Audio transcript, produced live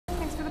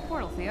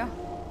Theo.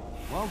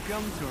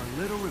 Welcome to our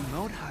little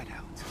remote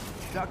hideout.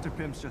 Dr.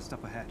 Pym's just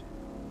up ahead.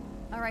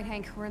 All right,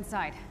 Hank, we're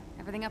inside.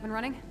 Everything up and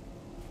running?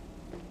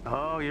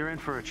 Oh, you're in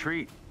for a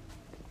treat.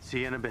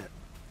 See you in a bit.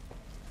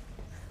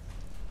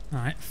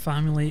 Alright,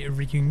 family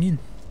reunion.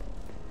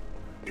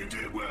 You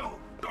did well.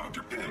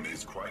 Dr. Pym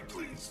is quite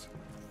pleased.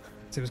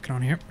 Let's see what's going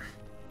on here.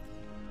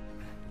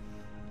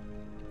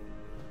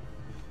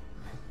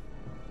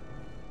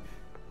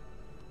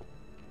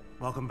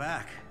 Welcome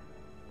back.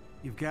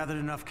 You've gathered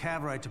enough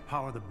cavorite to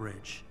power the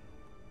bridge.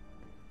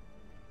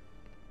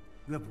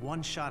 You have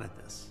one shot at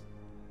this.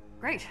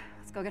 Great.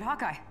 Let's go get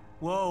Hawkeye.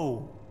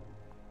 Whoa!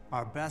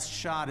 Our best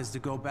shot is to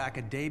go back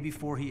a day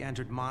before he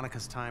entered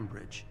Monica's time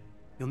bridge.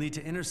 You'll need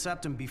to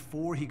intercept him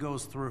before he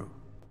goes through.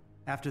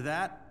 After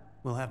that,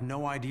 we'll have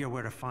no idea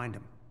where to find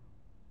him.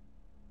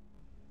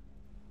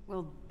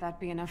 Will that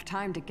be enough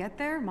time to get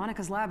there?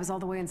 Monica's lab is all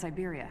the way in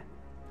Siberia.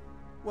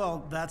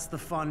 Well, that's the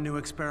fun new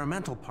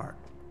experimental part.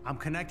 I'm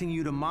connecting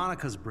you to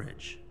Monica's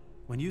bridge.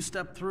 When you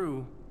step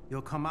through,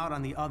 you'll come out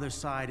on the other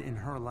side in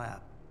her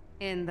lab.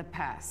 In the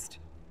past.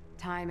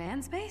 Time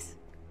and space?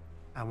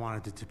 I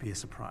wanted it to be a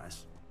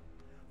surprise.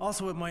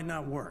 Also, it might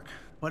not work.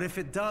 But if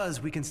it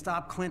does, we can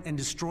stop Clint and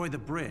destroy the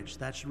bridge.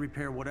 That should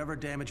repair whatever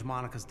damage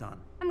Monica's done.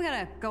 I'm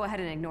gonna go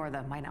ahead and ignore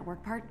the might not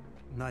work part.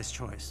 Nice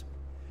choice.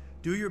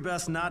 Do your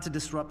best not to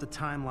disrupt the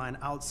timeline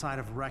outside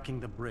of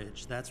wrecking the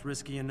bridge. That's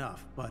risky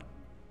enough, but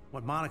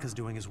what Monica's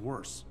doing is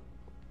worse.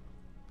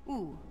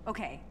 Ooh,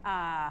 okay.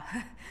 I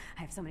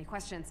have so many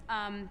questions.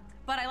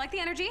 But I like the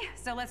energy,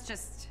 so let's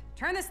just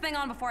turn this thing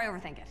on before I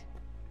overthink it.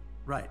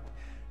 Right.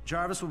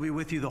 Jarvis will be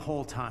with you the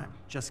whole time.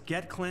 Just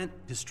get Clint,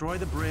 destroy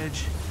the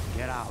bridge,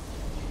 get out.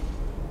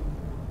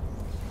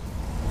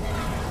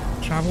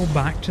 Travel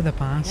back to the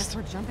past. Guess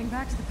we're jumping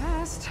back to the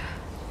past.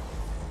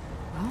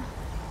 Well,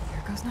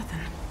 here goes nothing.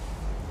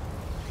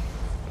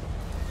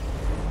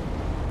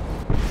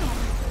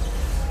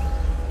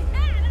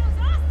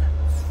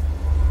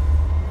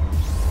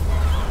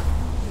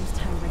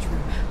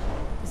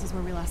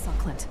 Where we last saw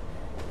Clint.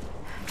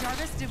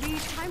 Jarvis, did we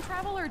time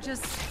travel or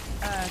just,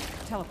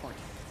 teleport?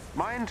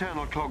 My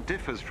internal clock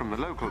differs from the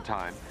local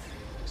time,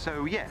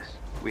 so yes,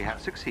 we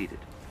have succeeded.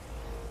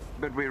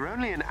 But we're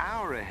only an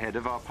hour ahead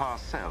of our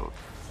past selves.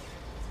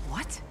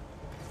 What?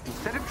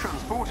 Instead of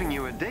transporting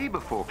you a day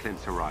before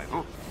Clint's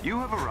arrival, you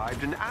have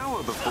arrived an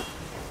hour before...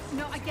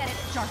 No, I get it,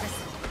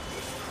 Jarvis.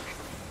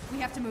 We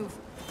have to move.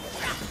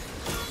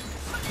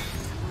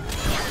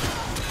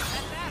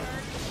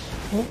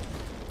 Oh.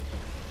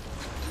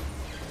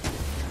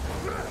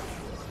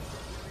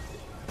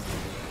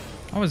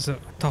 That was a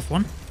tough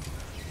one.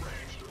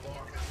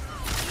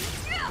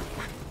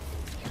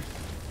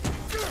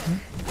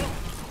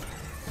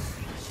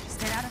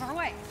 Stay out of our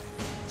way.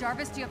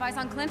 Jarvis, do you have eyes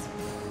on Clint?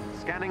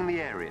 Scanning the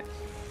area.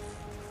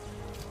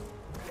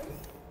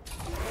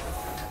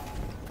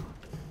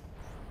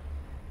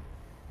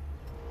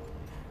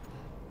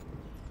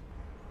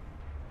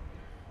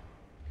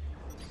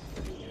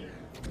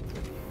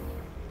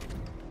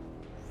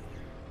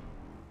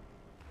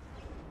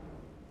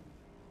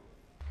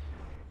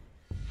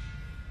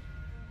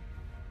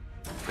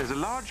 There's a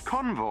large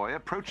convoy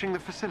approaching the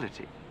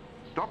facility.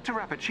 Dr.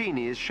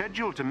 Rappaccini is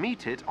scheduled to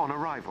meet it on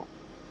arrival.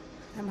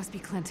 That must be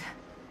Clint.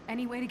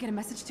 Any way to get a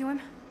message to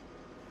him?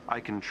 I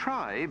can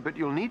try, but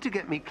you'll need to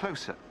get me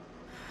closer.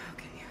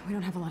 Okay, we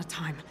don't have a lot of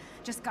time.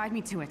 Just guide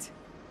me to it.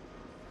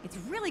 It's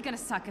really gonna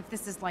suck if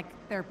this is like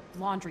their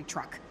laundry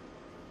truck.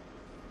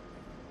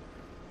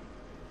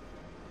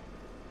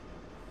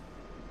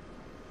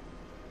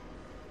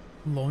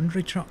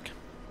 Laundry truck.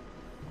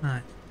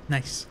 Alright,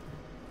 nice.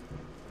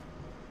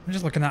 I'm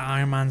just looking at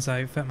Iron Man's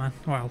outfit, man.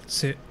 Well,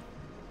 suit.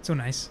 So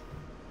nice.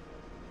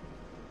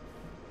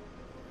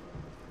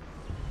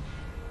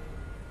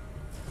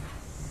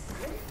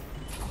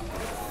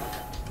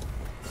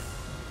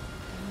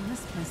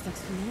 This place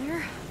looks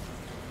familiar.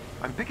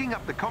 I'm picking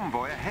up the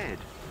convoy ahead.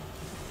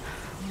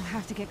 We'll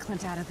have to get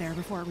Clint out of there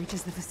before it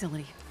reaches the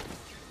facility.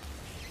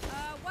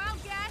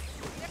 Wild guess.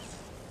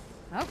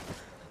 Oh,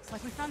 looks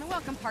like we found the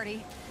welcome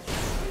party.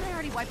 Didn't I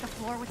already wipe the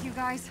floor with you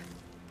guys?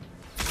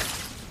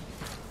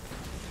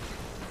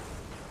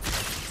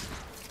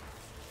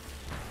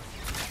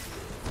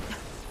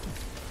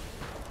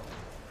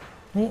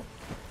 Oh.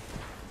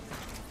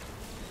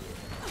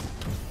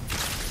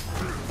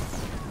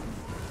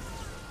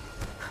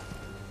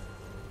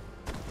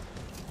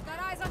 Got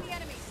eyes on the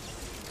enemy.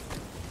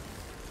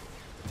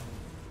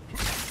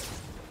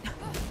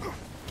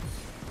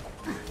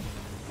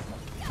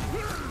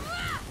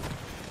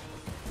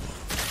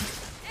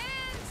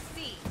 And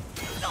see.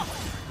 No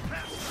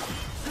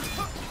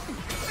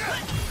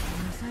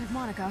sign of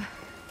Monica.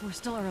 We're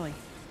still early.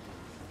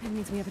 It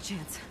means we have a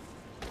chance.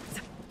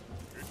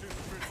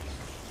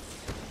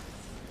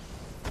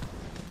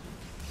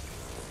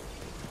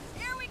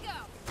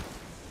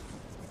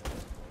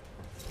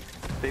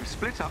 They've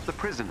split up the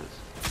prisoners.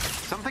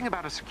 Something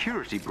about a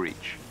security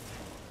breach.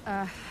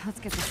 Let's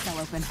get this cell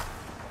open.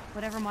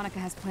 Whatever Monica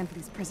has planned for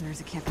these prisoners,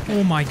 it can't be good.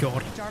 Oh my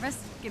god.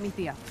 Jarvis, give me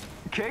Theo.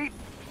 Kate?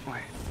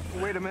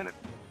 Wait a minute.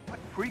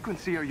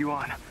 frequency are you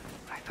on?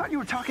 I thought you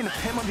were talking to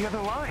Pim on the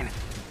other line.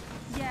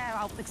 Yeah,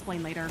 I'll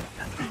explain later.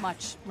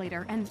 Much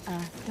later. And,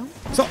 don't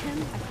Stop. tell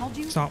him I called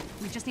you. Stop.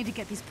 We just need to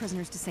get these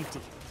prisoners to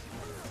safety.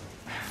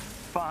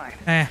 Fine.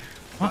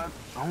 What?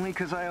 But only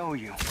because I owe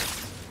you.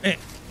 That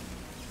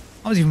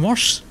was even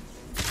worse.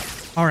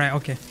 Alright,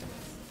 okay.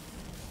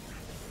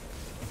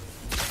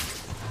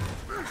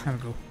 There we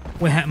go.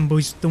 We're hitting,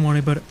 boys. Don't worry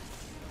about it.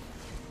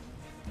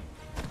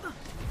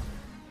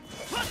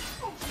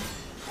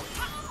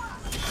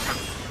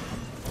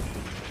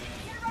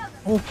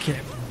 Okay.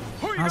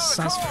 That's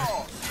fair.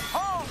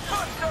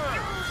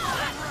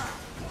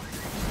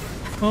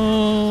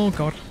 Oh,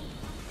 God.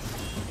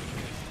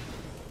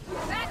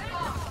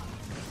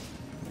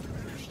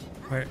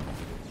 Wait.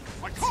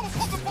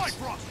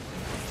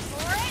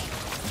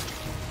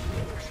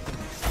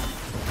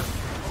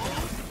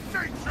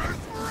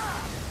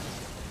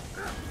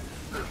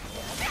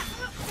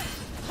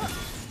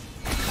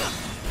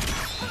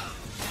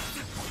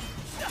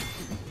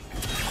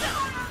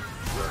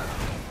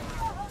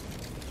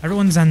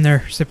 Everyone's in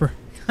there, super.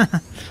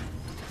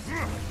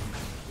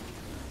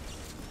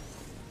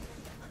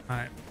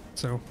 Alright,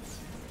 so.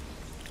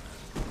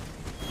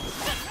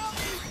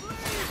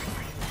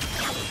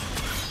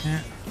 Yeah.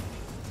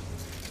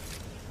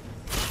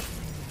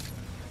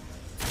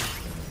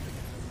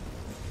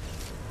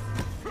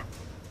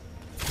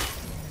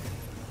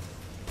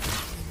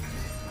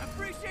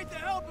 Appreciate the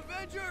help,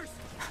 Avengers!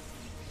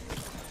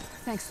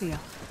 Thanks, Theo.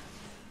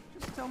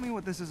 Just tell me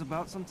what this is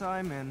about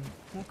sometime, and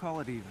we'll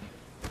call it even.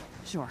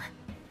 Sure.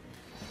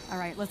 All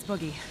right, let's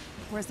boogie.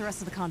 Where's the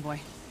rest of the convoy?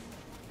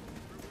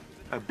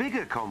 A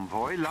bigger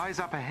convoy lies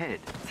up ahead.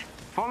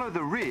 Follow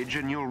the ridge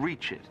and you'll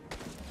reach it.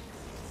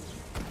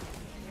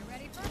 Get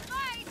ready for a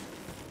fight!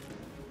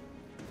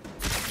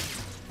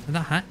 Is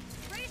that hat?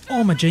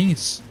 Oh, my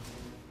genius.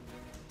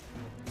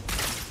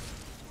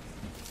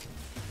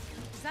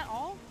 Is that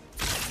all?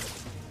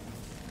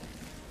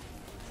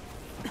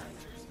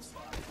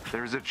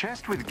 There is a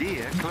chest with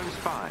gear close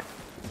by.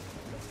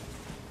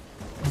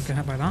 Don't get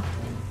hit by that.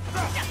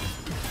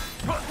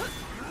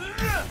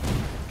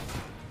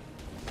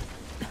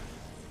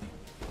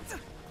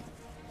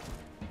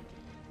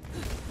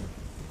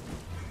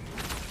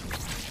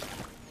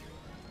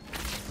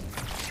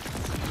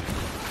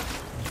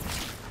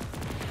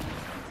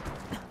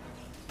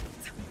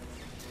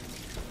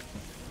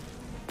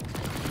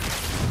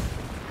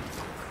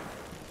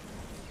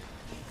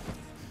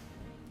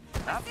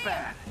 Not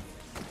bad.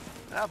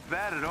 Not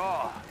bad at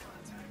all.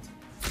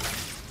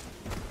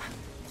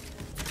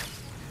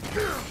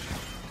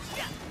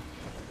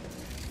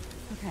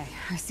 Okay,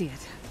 I see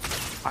it.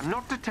 I'm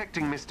not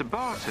detecting Mr.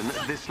 Barton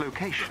at this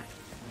location.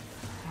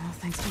 Well,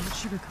 thanks for not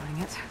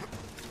sugarcoating it.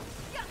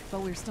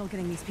 But we're still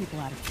getting these people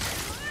out of here.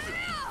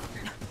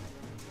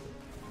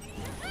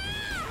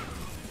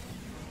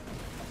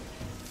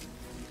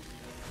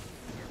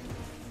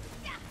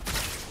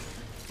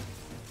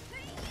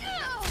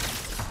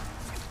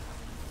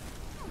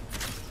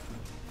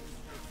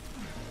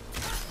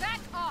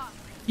 Back off!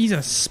 He's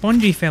a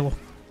spongy fellow.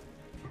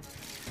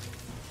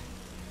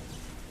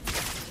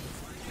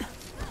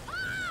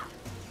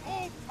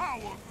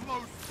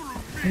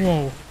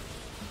 Whoa.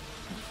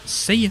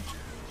 See ya.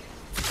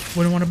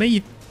 Wouldn't want to be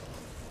you.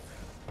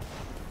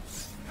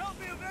 Help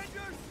me,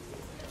 Avengers!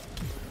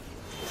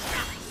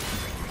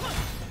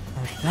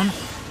 There's one.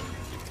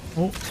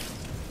 Oh.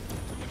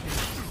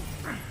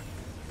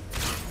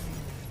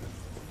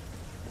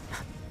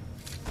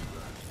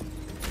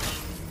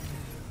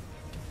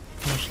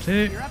 There's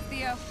two. You're up,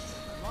 Theo.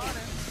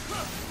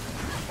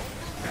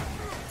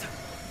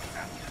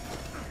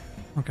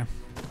 Okay.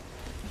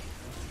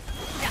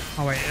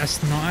 Oh wait,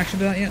 that's not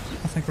actually that yet.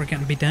 I think we're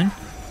getting beat down.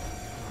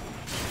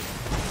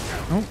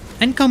 Oh,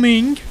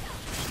 incoming!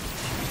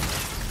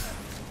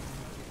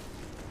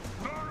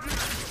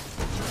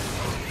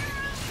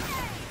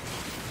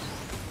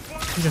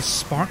 He's a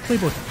sparkly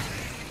boy.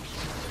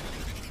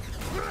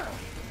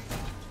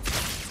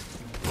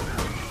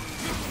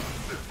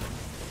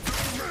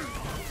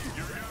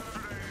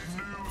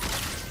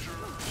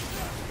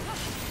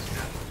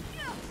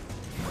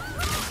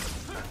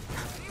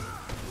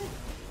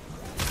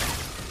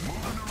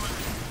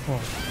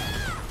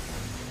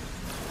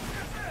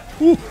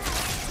 Ooh!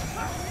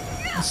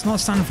 Let's not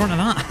stand in front of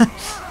that.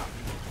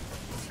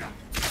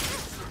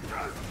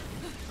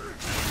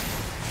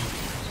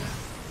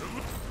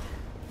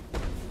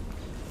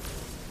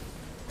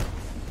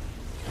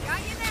 Got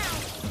you now.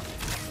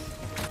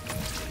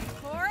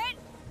 For it.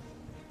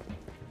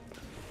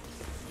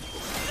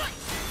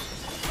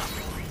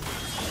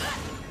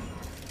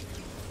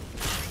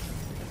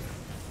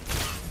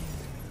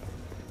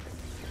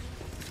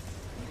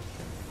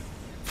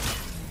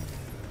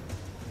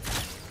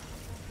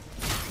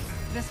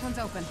 This one's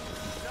open.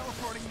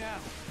 Teleporting now.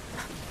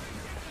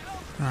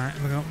 Alright,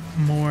 we got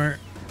more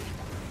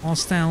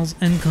hostiles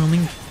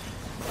incoming.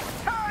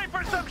 Time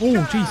for some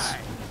Oh, jeez.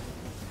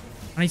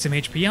 I need some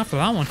HP after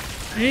that one.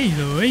 Hey,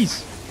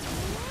 Louise.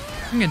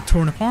 I'm getting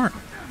torn apart.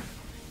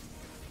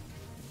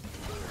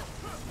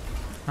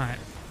 Alright.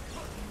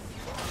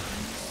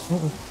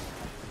 Uh-oh.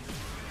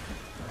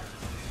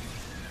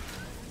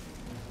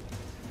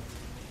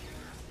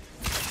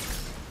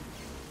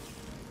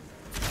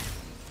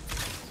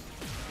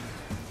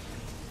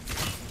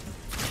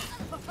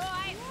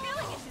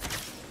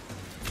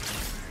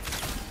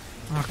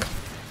 Fuck.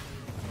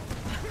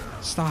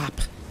 Stop.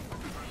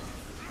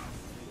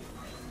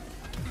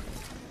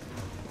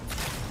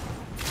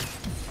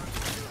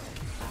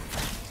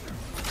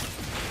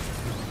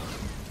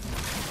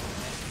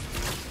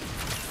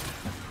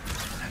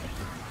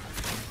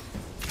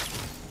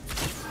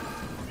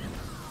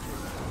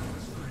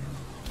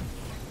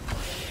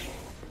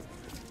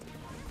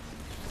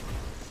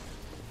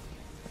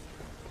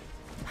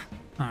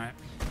 Alright.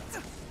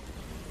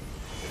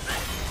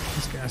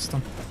 Let's get this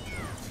done.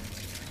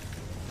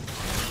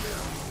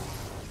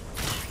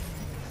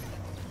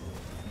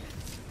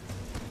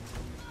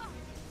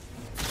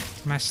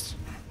 Missed.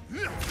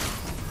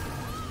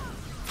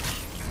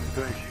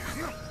 Thank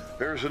you.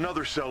 There's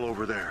another cell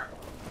over there.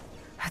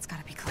 That's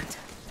gotta be Clint.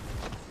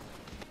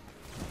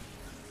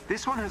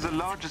 This one has a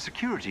larger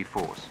security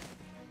force.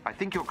 I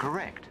think you're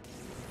correct.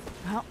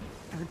 Well,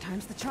 third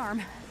time's the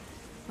charm.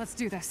 Let's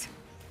do this.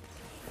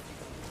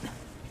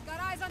 Got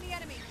eyes on the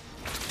enemy.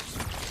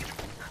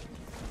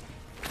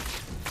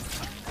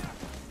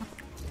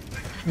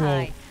 Whoa.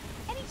 Hi.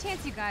 Any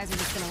chance you guys are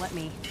just gonna let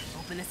me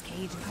open this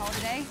cage and call it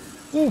a day?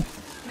 Oh,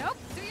 Nope.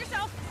 Do it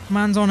yourself.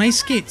 man's on ice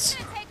skates.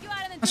 I'm gonna take you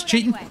out and then That's do it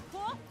cheating. anyway.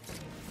 Cool?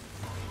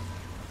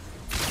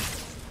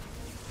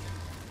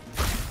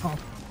 Oh.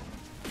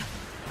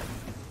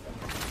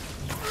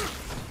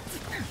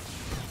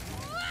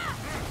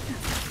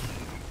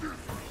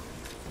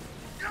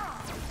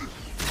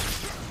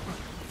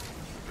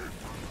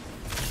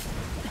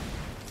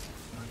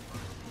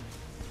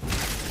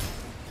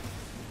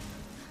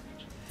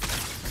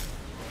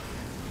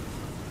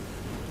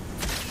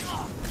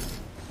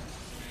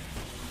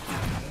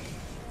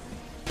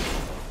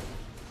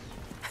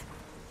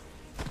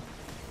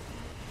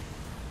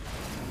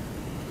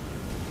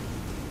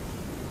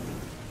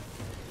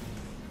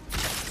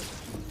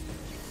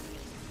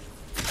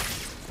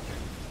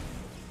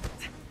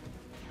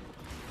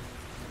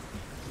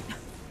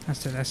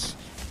 Let's do this.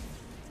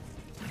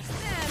 And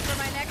for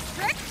my next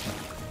trick,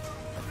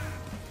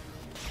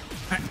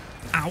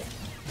 Ow.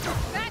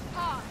 back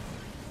off.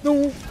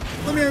 No,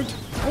 let me out.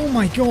 Oh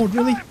my god,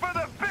 really? Time for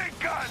the big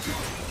gun!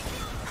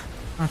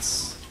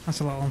 That's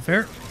a little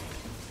unfair.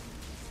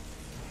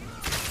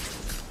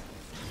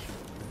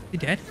 He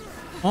dead?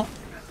 Oh.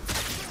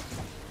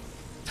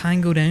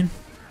 Tango down.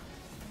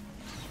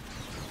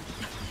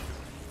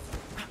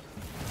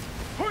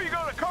 Who you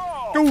gonna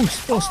call?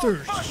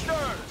 Ghostbusters!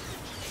 Busters!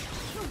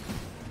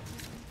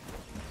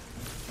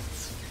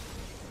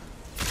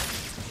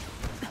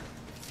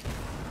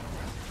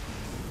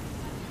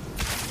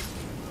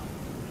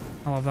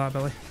 I love that,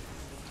 Billy.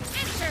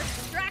 Insert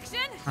distraction.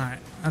 Alright,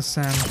 let's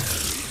oh,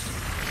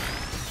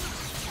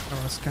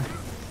 this guy.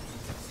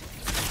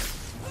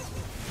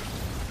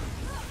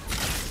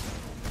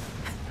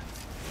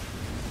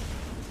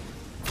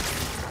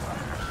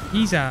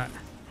 He's a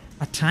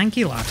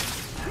tanky lad.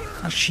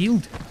 A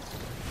shield.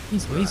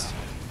 He's Louise.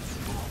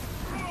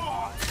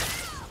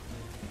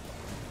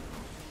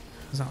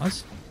 Is that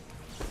us?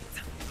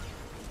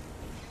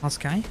 Last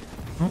guy?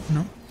 Oh,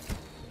 no.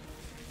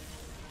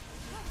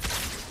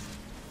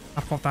 I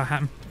thought that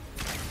happened.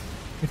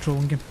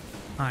 Controlling him.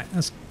 Alright,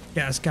 let's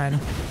get this guy now.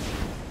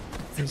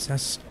 Who's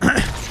this?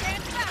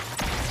 Stand back.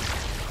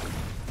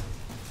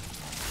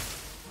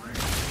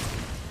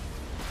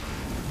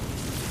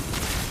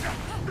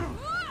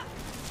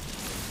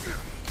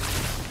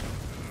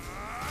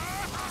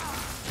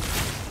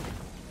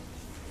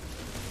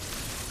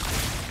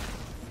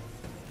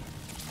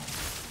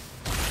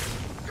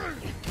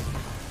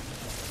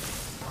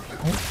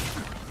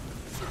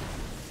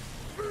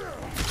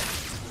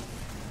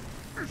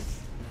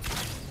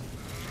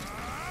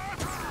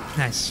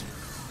 Nice.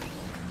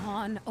 Come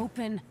on,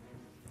 open.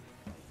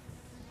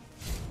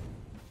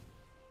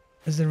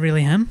 Is it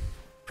really him?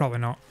 Probably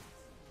not.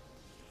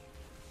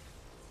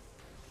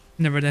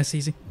 Never this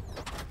easy.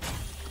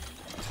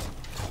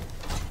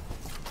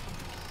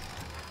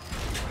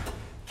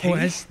 Oh,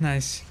 it is?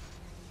 Nice.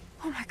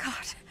 Oh my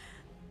god.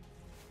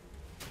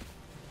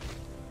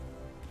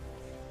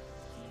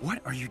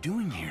 What are you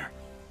doing here?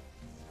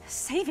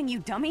 Saving you,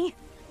 dummy.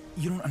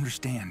 You don't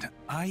understand.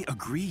 I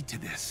agreed to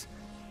this.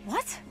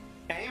 What?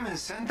 AIM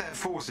has sent their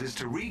forces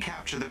to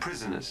recapture the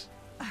prisoners.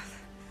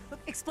 Look,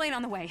 explain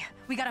on the way.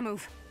 We gotta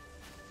move.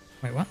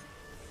 Wait, what?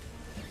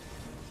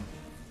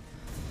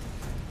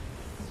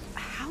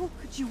 How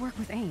could you work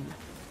with AIM?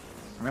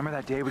 Remember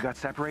that day we got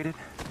separated?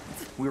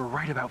 We were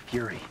right about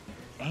Fury.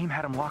 AIM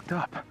had him locked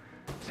up.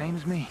 Same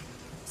as me.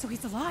 So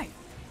he's alive.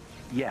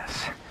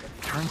 Yes.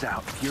 Turns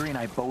out, Fury and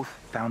I both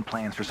found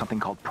plans for something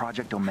called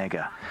Project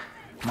Omega.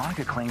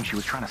 Monica claimed she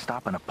was trying to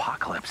stop an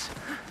apocalypse.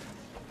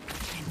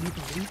 And you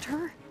believed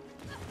her?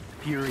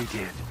 Fury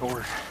did,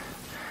 or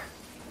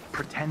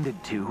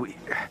pretended to.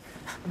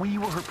 We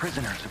were her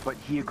prisoners, but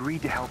he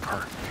agreed to help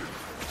her.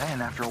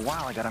 Then, after a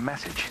while, I got a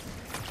message.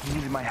 He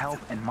needed my help,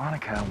 and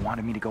Monica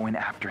wanted me to go in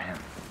after him.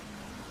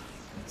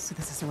 So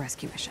this is a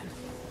rescue mission.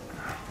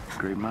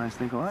 Great minds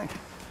think alike.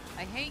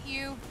 I hate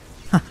you.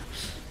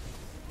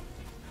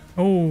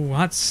 Oh,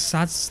 that's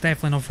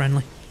definitely not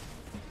friendly.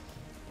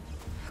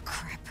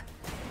 Crap.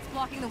 It's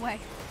blocking the way.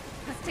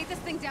 Let's take this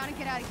thing down and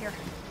get out of here.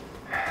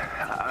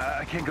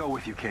 I can't go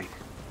with you, Kate.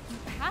 You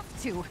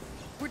have to.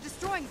 We're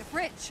destroying the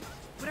bridge.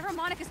 Whatever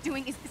Monica's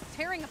doing is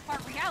tearing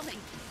apart reality.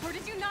 Or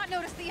did you not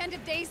notice the end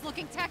of days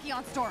looking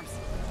tachyon storms?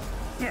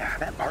 Yeah,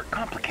 that part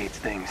complicates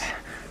things.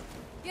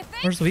 You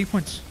think? Where's the weak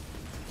points?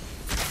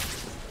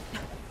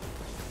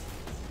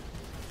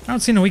 I don't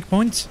see no weak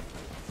points.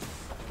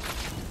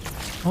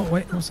 Oh,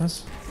 wait, what's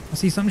this? I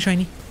see something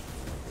shiny.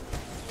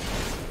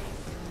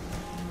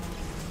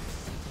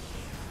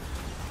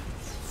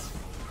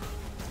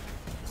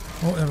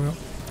 Oh, there we go.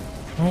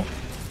 Oh.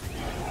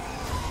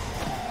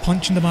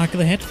 Punch in the back of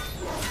the head.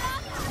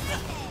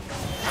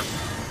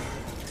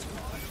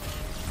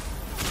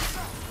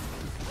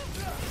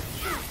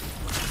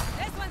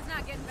 This one's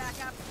not getting back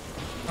up.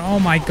 Oh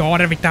my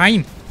god, every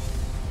time.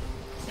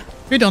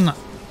 Who done that?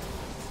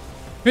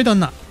 Who done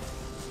that?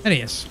 There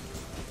he is.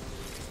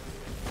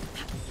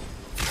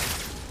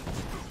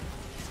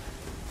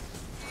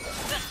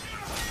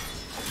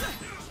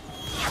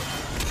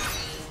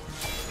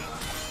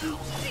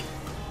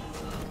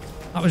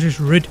 That was just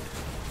rude.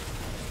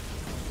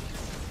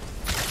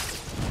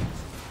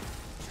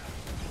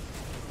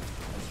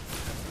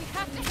 We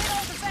have to hit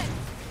all the vents.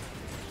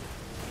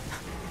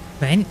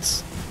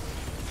 Vents.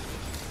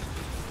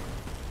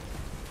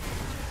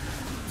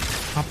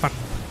 Hopper.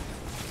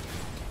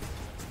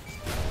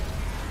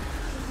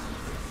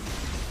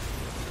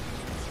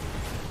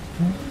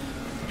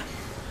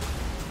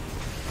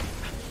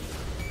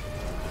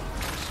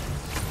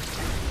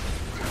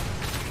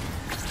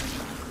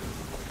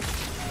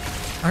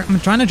 I'm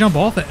trying to jump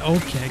off it.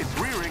 Okay. It's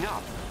rearing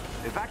up.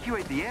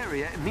 Evacuate the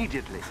area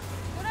immediately.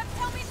 Don't have to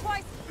tell me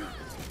twice.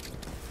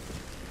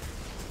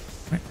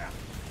 Wait.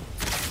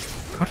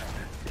 Cut.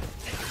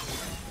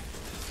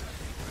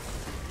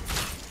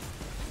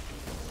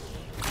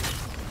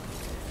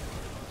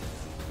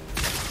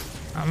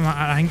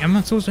 I think I'm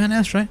not supposed to hit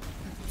this, right?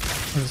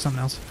 Or is it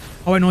something else?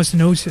 Oh, wait, no, it's the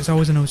nose. It's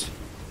always a nose.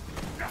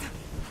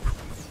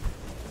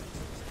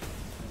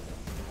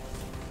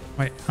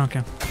 Wait,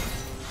 okay.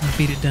 I'll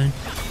beat it down.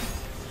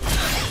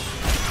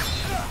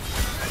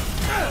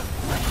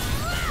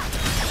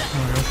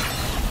 There we go.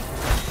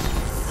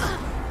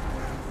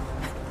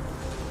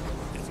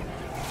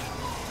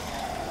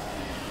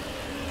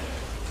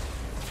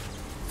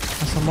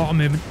 That's a lot of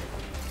movement.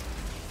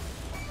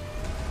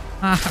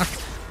 Ah,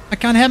 I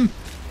can't hit him.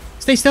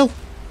 Stay still.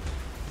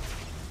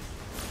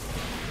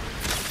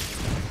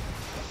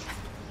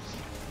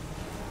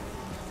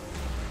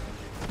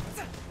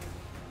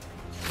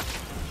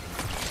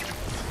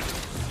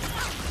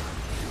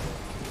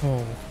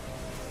 Oh.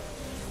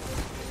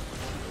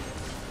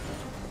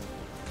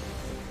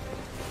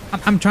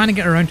 I'm trying to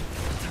get around.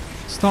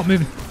 Stop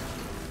moving.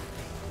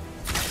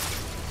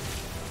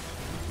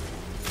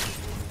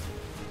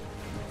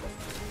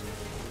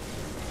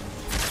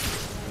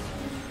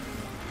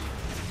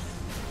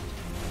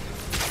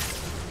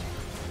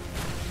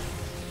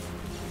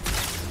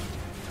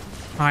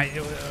 Alright,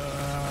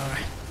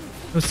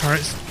 those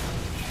turrets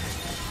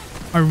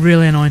are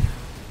really annoying.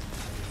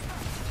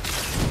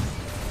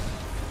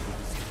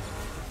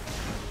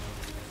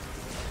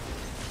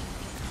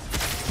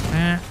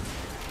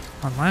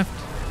 One left.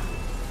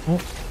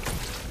 Oh.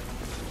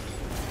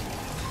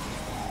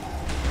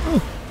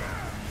 Oh.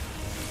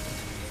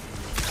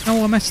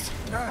 No, I missed.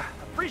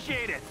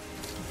 Appreciate it.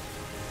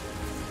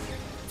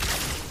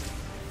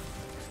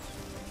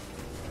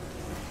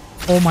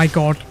 Oh my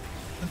god.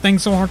 The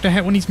thing's so hard to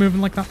hit when he's moving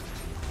like that.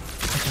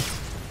 Okay.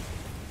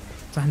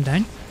 Is that him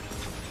down?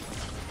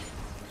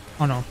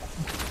 Oh no.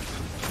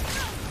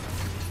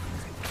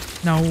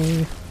 No.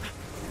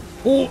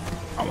 Oh!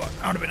 I would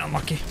have been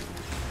unlucky.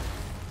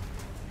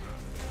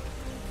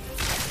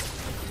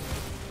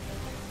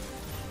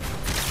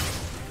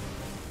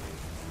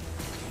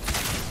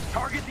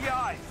 Target the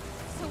eye.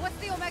 So what's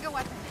the Omega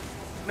weapon?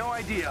 No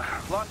idea.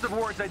 Lots of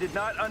words I did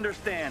not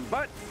understand.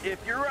 But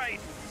if you're right,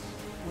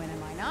 When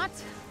am I not?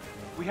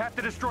 we have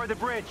to destroy the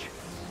bridge.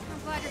 I'm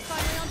glad you're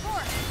finally on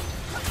board.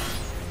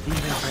 Even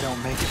if I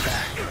don't make it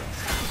back.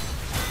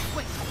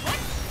 Wait, what?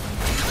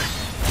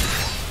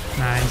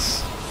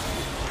 Nice.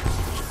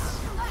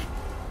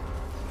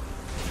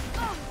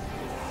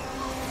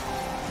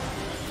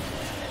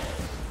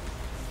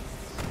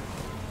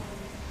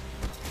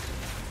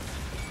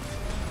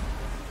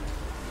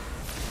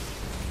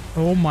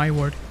 Oh my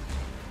word.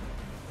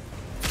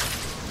 Do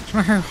you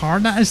know how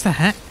hard that is to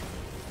hit?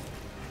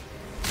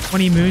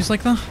 When he moves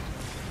like that?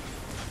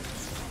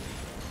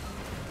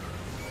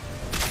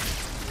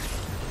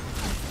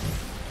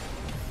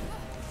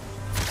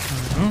 There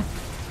we go.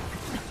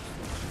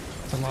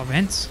 That's a lot of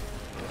vents.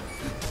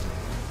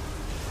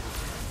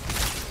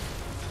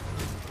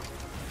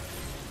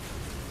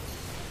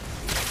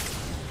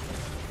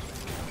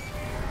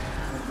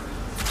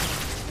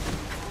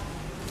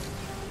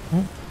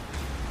 Oh.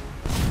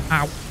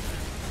 Ow.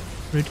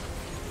 Rude.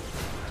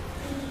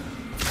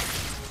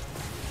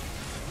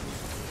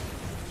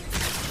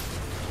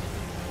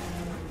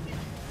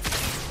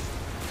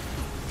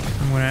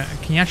 I'm gonna...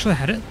 Can you actually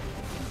hit it?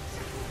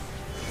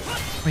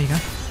 There you go.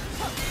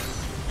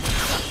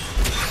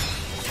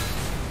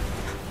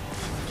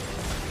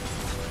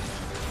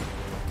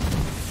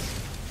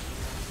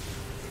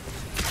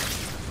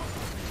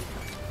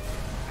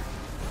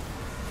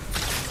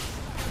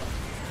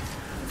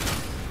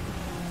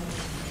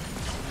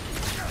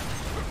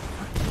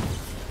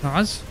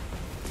 Us?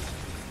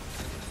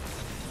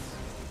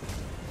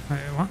 Wait,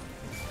 what?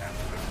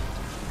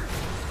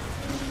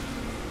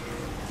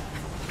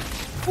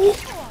 Oh.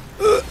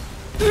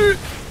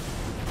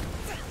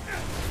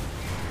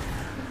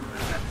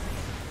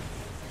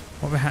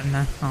 What are we hitting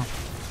now? Oh.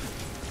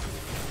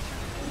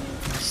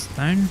 It's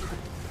down.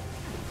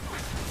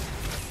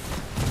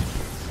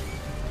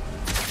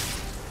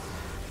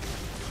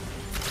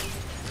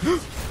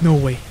 No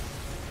way.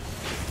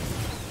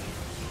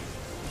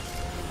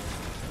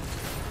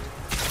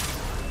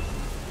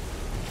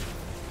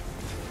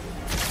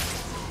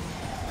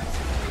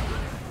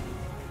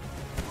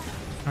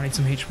 I need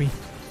some HP.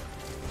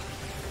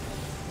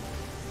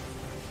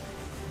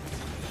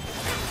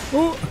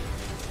 Oh!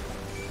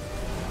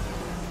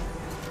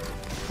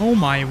 Oh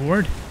my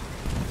word.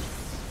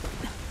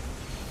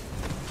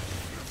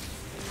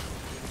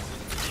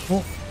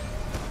 Oh.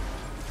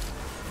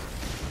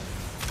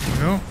 There we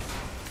go.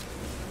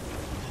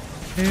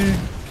 Okay.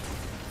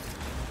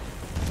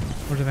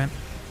 Where's the vent?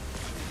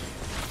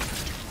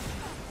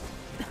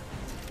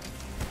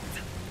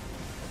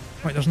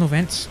 Wait, there's no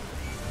vents.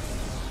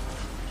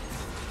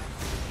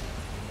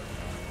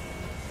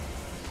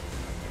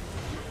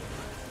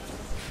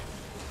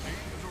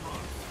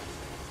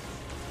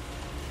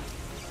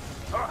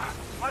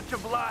 Much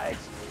obliged.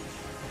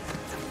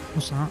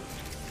 What's that?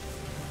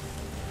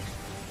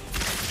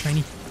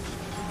 Shiny.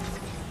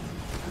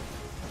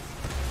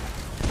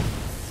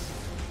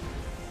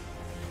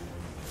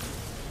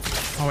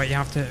 Oh wait, you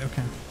have to,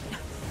 okay.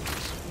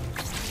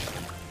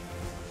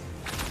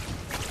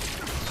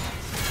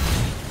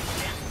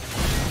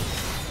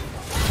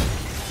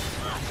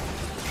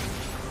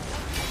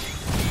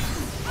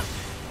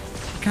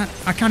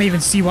 I can't even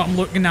see what I'm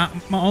looking at.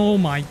 Oh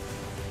my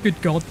good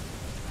god.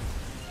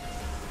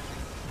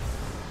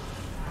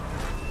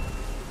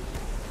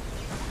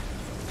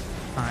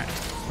 Alright,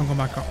 I'm going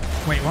back up.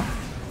 Wait, what?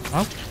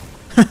 Oh?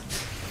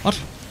 What?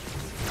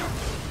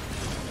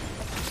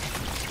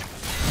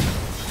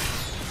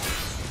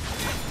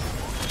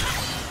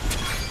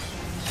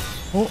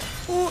 Oh,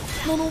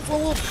 oh, no,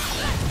 follow up.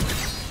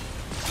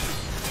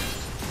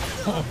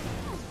 Uh-oh.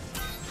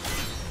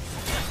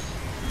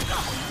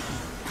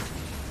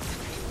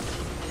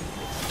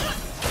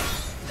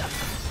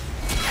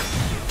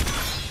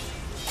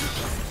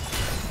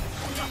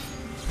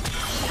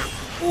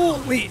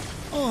 Oh, wait.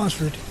 Oh,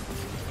 that's rude.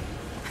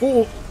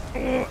 Oh.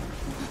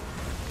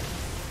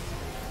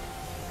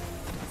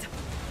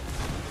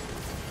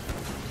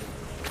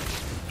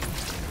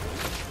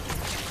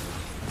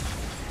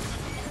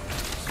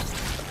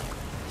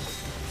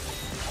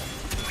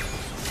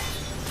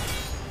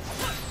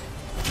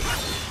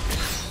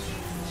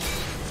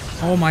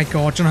 Oh my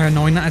god, do you know how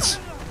annoying that is?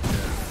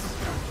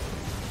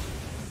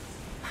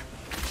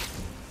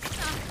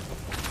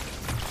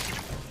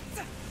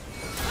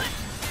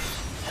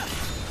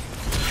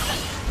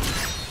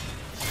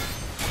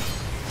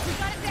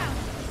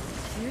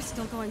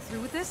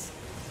 Through with this?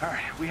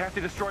 Alright, we have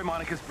to destroy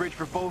Monica's bridge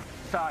for both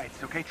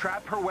sides, okay?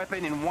 Trap her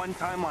weapon in one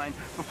timeline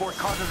before it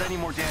causes any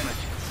more damage.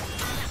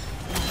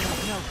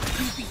 No,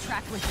 you'd be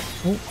trapped with it.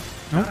 Oh,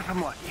 no. Not if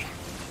I'm lucky.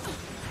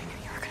 I knew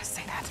you were gonna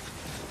say that.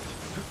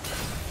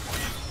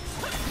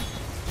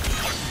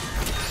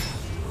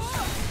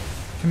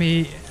 Can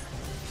we...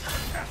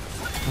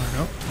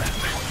 Oh,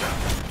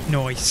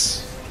 no.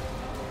 Nice.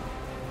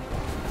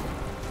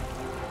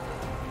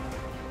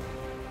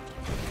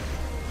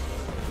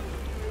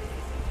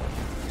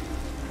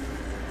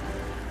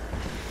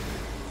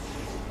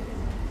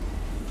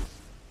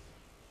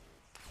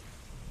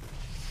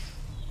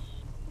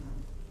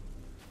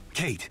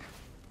 Kate,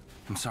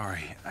 I'm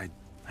sorry. I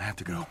have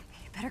to go.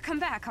 You better come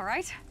back, all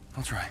right?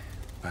 I'll try,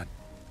 but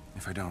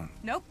if I don't...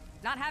 Nope,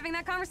 not having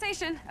that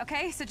conversation,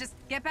 okay? So just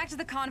get back to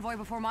the convoy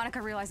before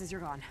Monica realizes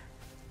you're gone.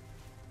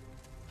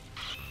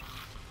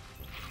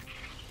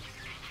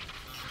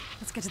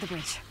 Let's get to the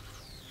bridge.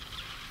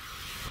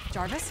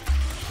 Jarvis?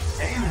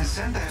 AIM has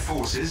sent their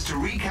forces to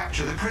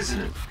recapture the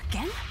prison.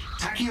 Again?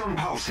 Tachyon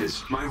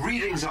pulses. My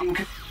readings are...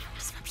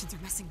 Disruptions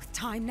are messing with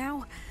time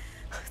now.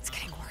 It's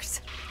getting worse.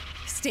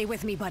 Stay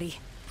with me, buddy.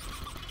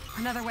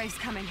 Another wave's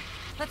coming.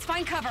 Let's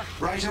find cover.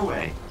 Right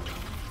away.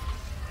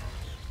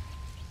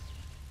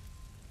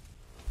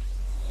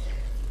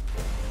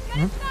 Get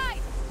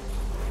inside!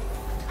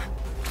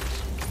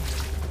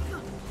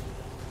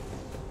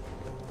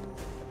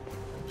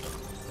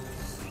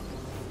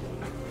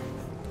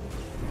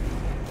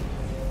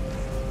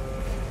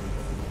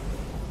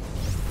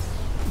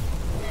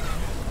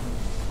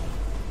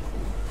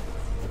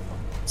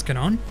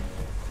 going on?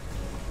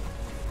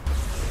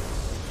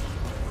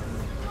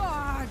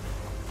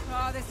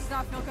 Oh, this does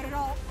not feel good at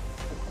all.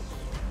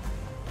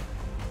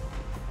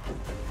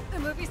 The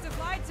movies have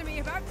lied to me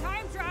about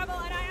time travel,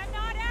 and I am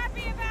not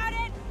happy about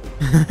it!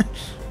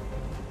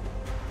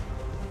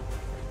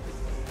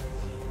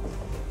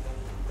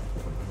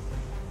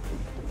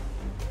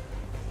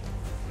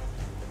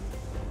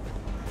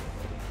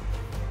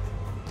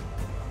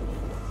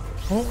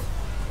 Oh.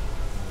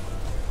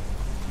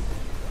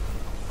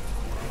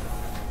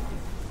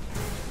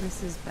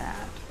 This is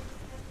bad.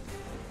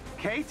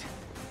 Kate?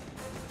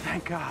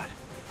 Thank God.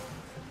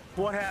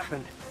 What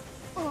happened?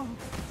 Oh,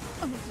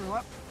 I'm gonna throw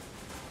up.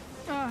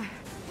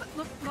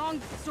 Look, long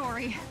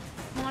story.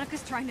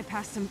 Monica's trying to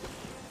pass some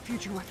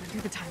future weapon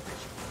through the time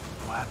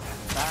bridge. Weapon.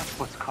 That's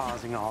what's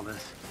causing all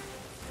this.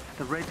 At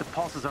the rate the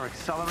pulses are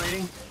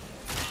accelerating,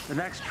 the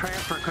next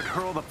transfer could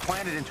hurl the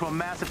planet into a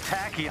massive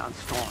tachyon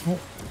storm.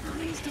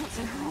 Please don't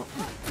say hurl.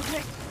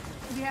 Okay,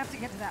 we have to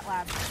get to that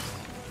lab.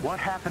 What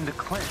happened to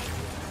Clint?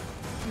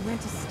 He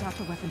went to stop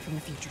the weapon from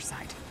the future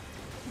side.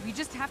 We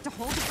just have to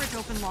hold the bridge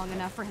open long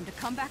enough for him to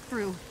come back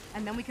through,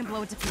 and then we can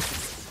blow it to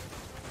pieces.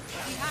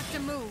 We have to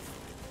move.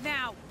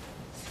 Now!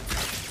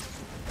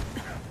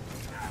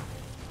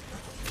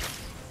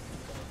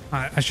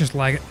 Alright, let's just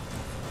lag it.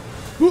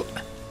 Ooh.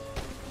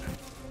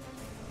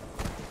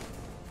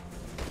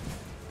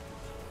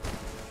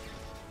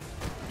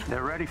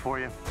 They're ready for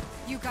you.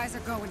 You guys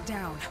are going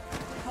down.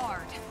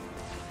 Hard.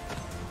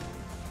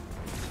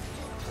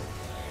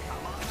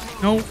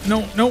 No,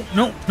 no, no,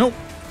 no, no.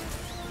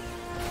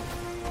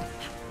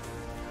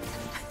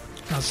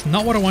 That's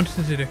not what I wanted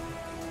to do.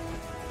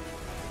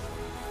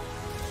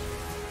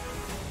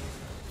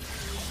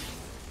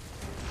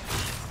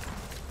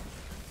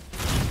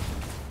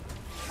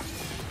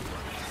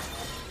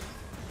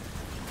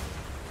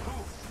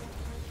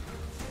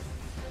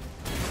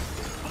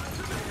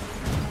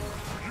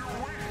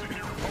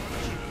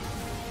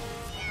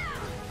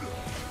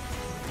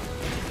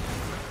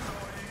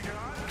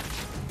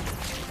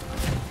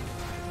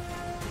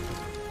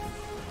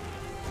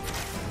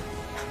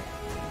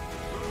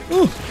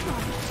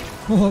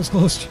 Oh, that was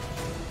close.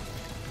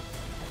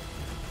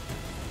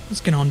 What's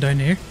going on down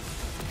here?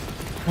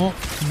 Oh,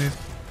 move.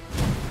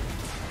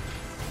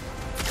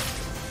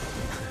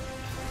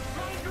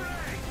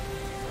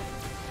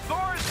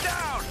 Thor is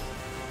down!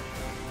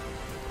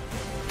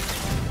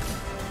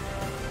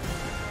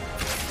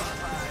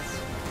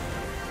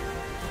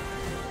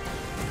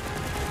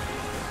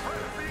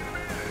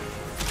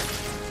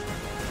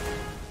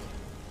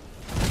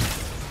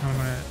 I'm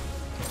gonna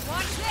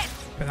Watch this!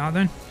 put that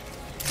down.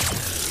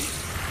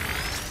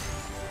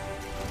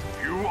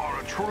 You are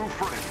a true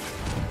friend.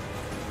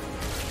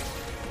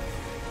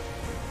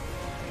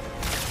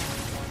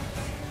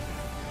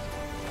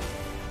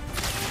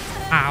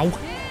 Ow.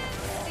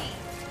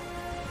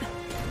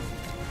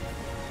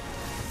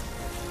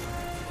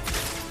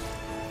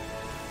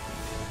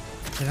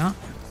 See that?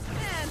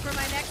 And for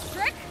my next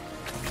trick,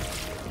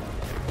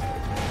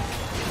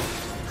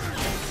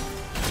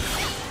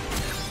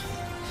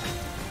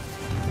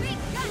 we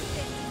got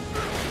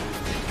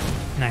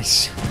this!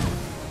 Nice.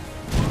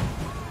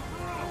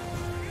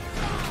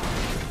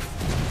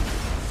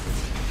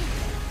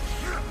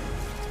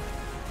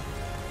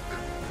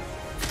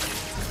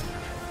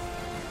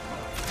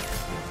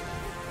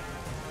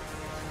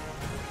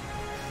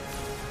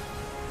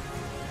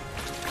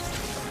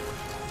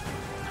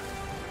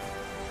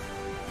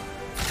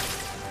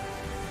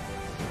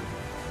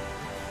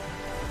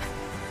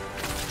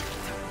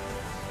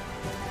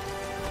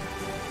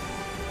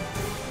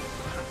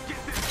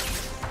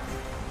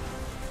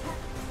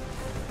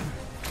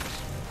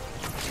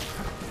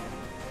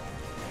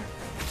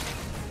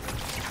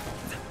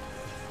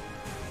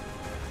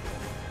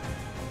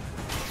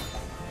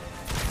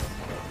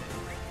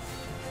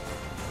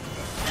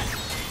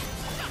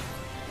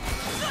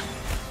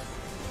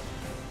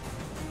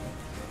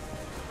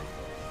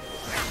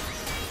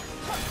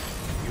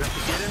 You have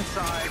to get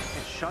inside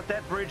and shut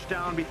that bridge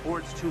down before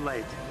it's too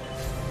late.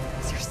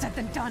 Easier said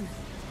than done.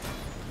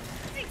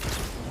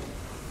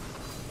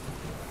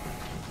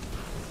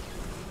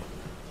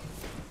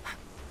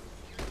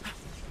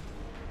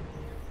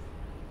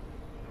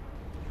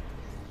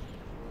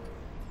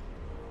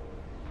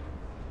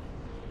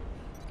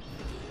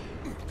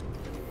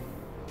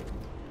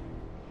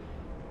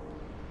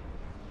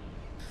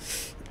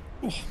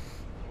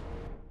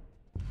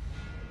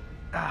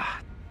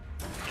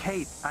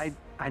 Kate,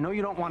 I know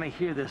you don't want to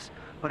hear this,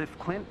 but if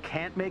Clint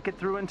can't make it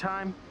through in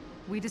time,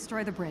 We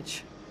destroy the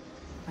bridge.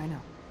 I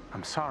know.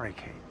 I'm sorry,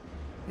 Kate.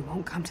 It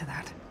won't come to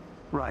that.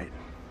 Right.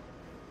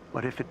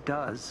 But if it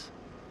does,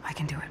 I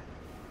can do it.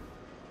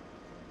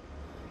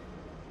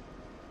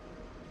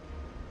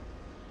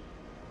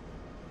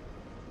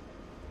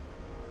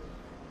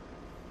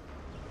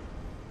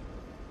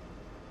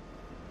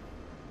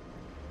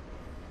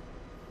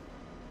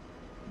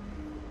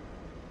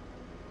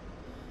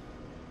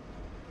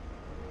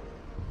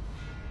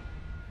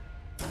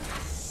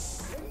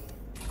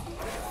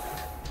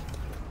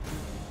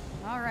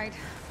 All right,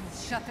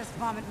 let's shut this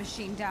vomit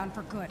machine down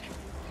for good.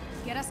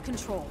 Get us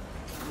control.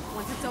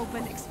 Once it's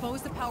open,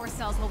 expose the power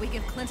cells while we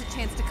give Clint a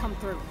chance to come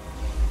through.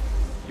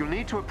 You'll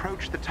need to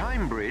approach the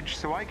time bridge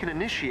so I can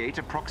initiate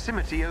a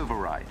proximity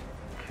override.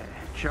 Okay.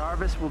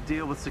 Jarvis will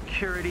deal with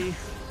security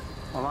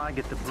while I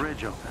get the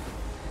bridge open.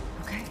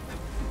 Okay.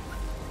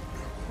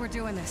 We're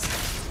doing this.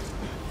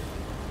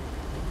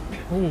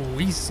 Oh,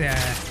 he's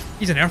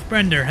an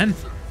earthbender, him.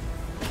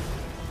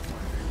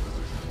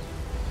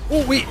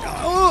 Oh wait,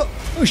 oh,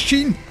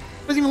 Sheen,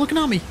 wasn't even looking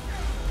at me.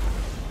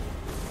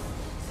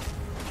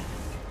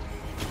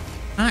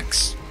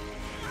 Axe.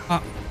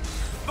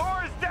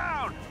 Thor is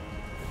down!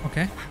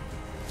 Okay.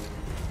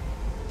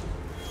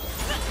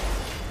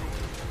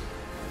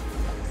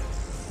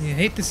 You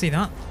hate to see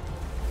that.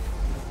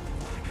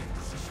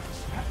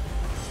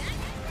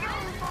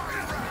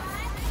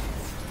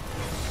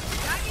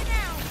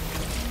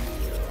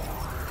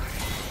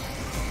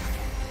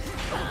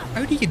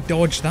 How do you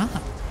dodge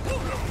that?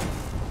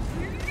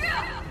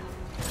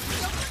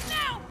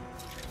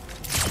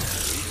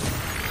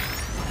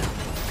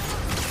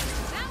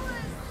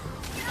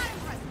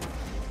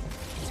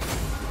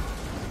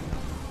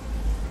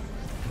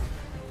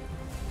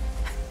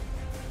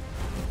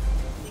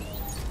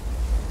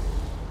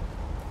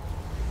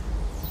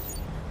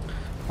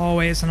 Oh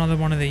wait, it's another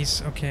one of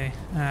these. Okay.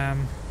 That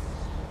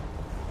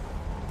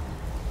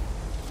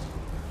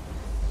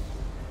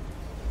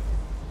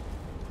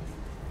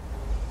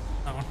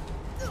one.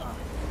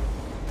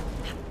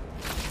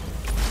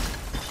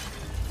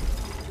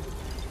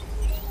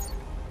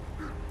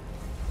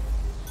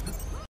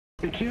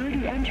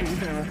 Security entry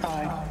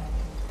verified.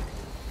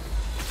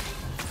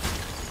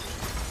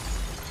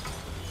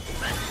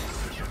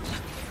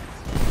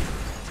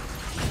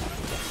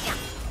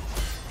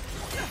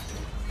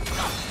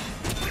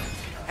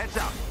 Heads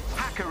up,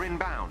 hacker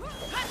inbound.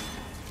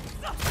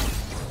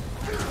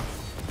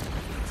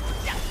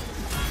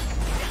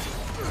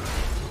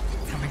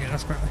 Let me get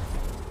this quickly.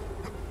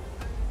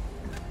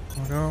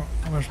 There we go.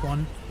 Oh, there's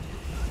one.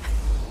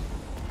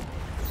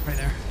 Right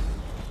there.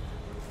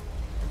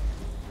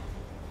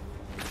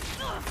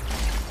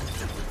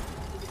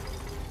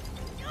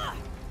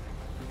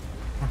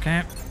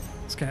 Okay.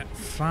 Let's get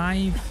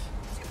 5.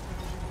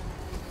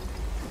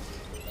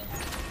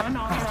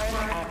 Unauthorized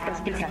access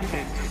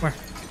detected. Where?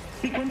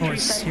 Sequence Oh,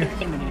 it's reset here.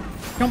 is imminent.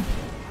 Jump.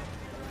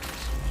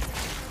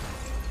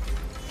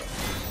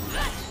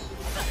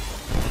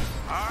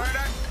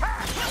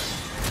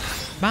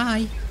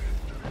 Bye.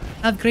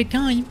 Have a great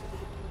time.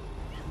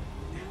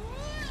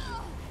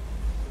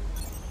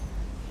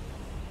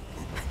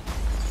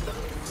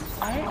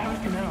 All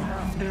personnel,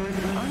 there is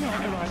an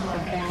unauthorized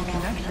temporal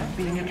connection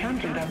being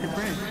attempted at the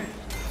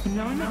bridge.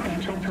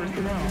 Non-essential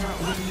personnel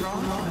withdraw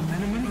to the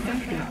minimum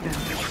safe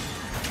distance.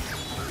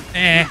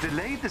 We've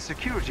delayed the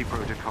security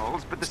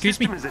protocols, but the Excuse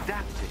me? system is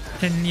adapted.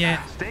 Can you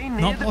Stay near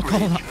not the block all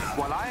bridge that?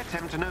 while I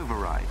attempt an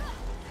override.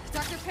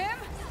 Dr. Pym,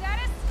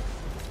 status?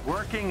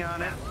 Working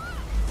on it.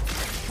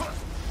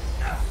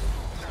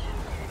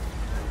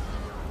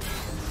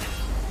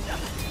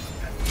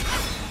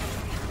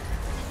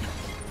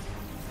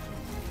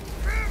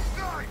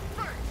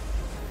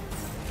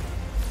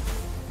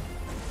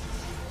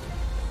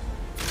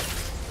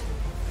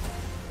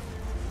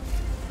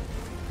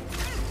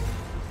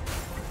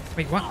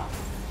 Wait, what?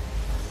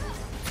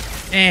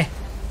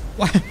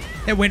 What?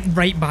 It went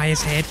right by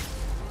his head.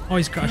 Oh,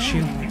 he's got a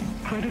shield.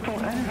 Critical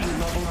energy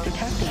levels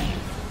detected.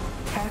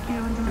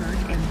 Tachyon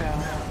surge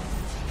inbound.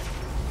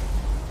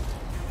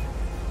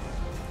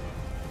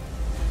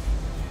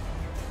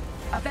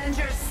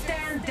 Avengers,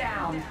 stand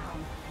down.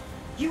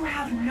 You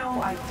have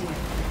no idea.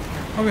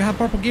 Oh, we have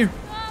purple gear.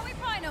 We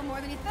probably know more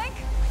than you think.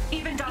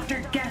 Even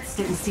Dr. Getz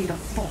didn't see the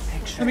full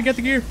picture. Let me get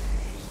the gear.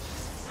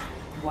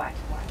 What?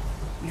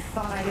 You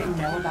thought I didn't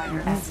know about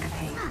your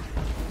escapade?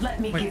 Let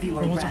me Wait, give you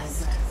a hold on.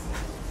 rest.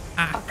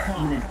 Ah. A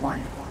permanent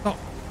one. Oh.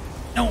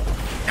 No.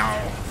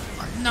 No.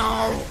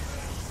 No.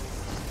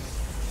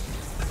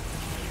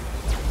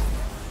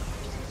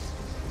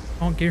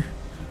 Oh, gear.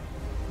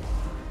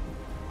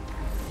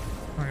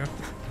 There we go.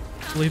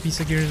 Blue piece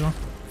of gear as well.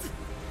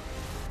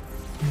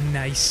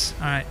 Nice.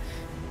 Alright.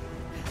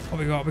 What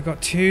we got? We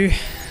got 2.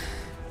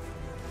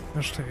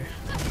 There's 2.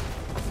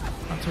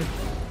 That's 2.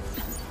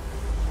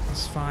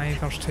 That's 5.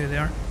 There's 2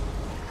 there.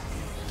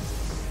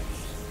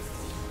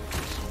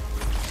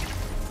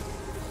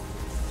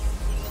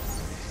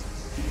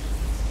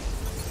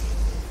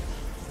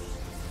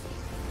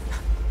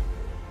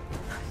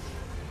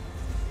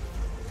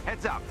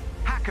 Heads up,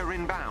 hacker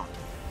inbound.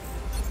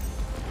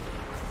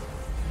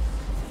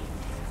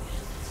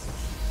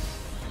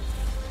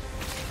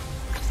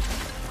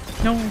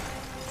 No.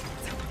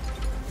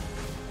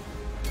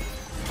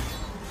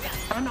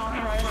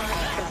 Unauthorized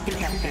access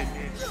detected.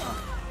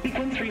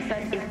 Sequence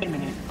reset is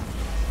imminent.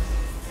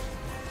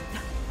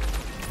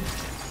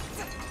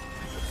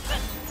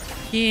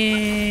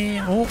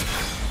 Yeah. Oh.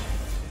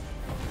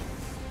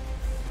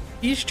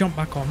 You just jump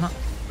back on that.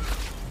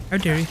 How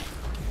dare you?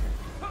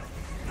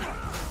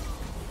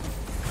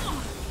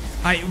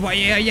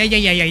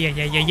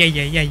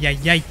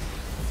 Yeah.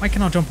 Why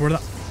can't I jump over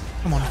that?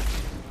 Come on.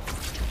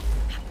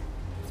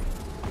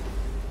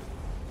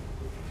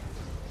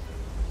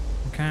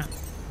 Okay.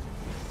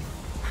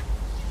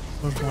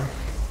 Where's one?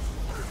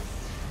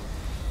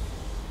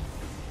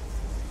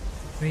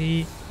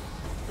 3.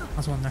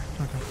 That's one there.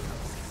 Okay.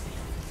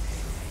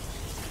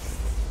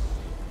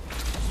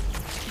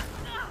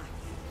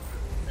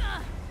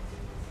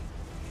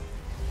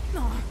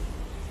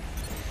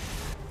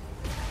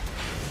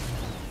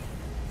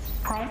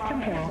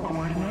 Cross-temporal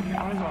coordinates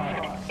are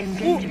locked.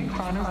 Engaging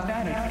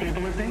chronostatic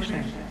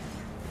stabilization.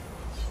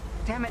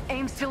 Damn it,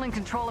 AIM's still in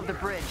control of the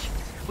bridge.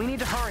 We need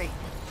to hurry.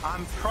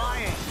 I'm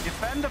trying.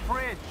 Defend the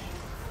bridge.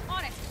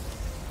 On it.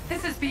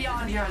 This is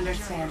beyond your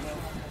understanding.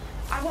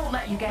 I won't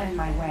let you get in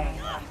my way.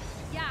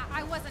 Yeah,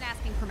 I wasn't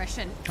asking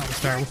permission. That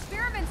was Your terrible.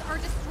 experiments are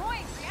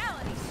destroying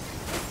reality.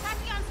 These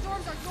tachyon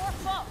storms are your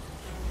fault.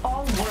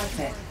 All worth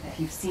it if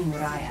you've seen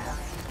what I have.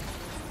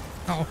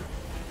 Oh.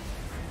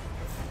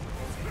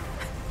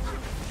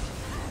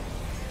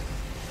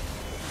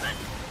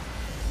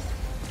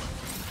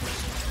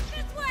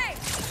 This way!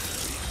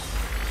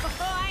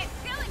 Oh, I'm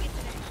killing it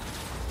today.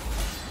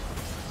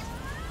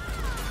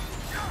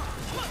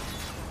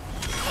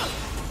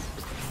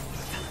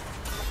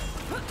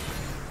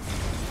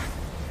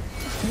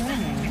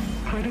 Warning.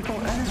 Critical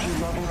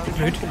energy levels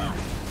detected.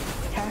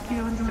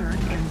 Tachyon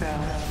surge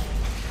inbound.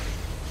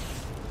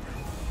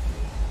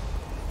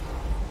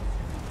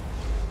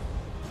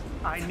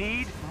 I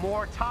need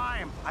more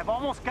time. I've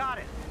almost got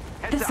it.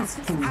 Heads This up. is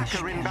foolish.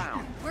 Hacker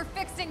inbound. We're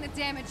fixing the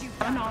damage you've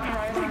done.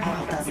 Unauthorized The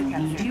world doesn't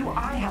need you.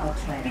 I have a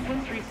plan.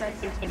 sequence reset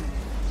is imminent.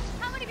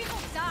 How many people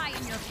die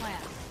in your plan?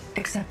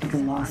 Acceptable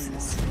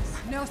losses.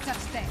 No such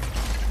thing.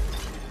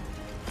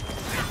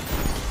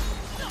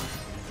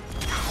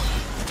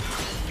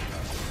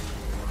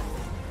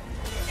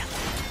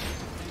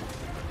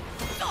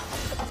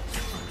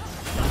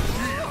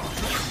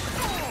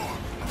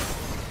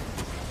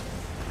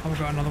 Oh, we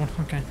got another one.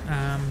 Okay.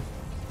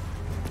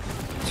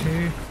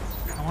 2.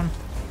 That one.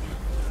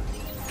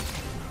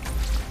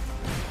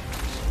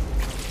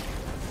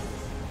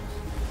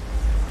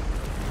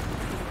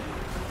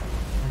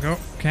 There we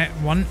go. Okay,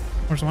 1.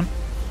 Where's the one?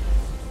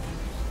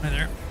 Right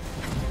there.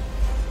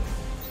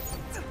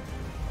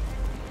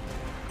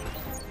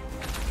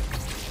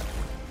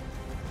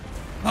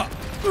 Ah.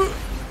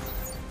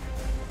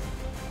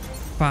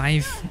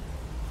 5.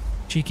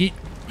 Cheeky.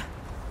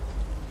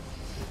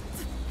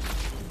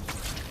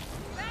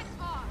 Back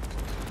off.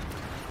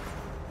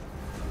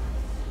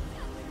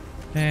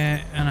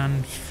 And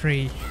then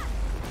 3.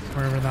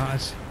 Wherever that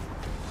is.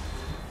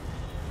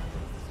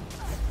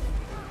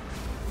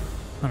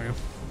 There we go.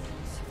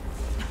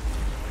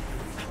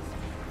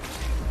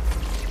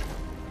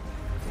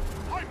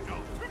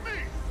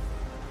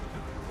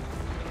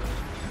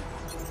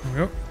 There we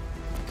go.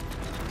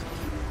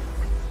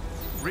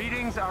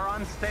 Readings are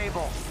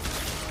unstable.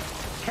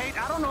 Kate,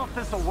 I don't know if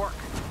this will work.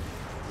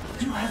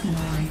 You have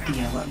no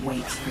idea what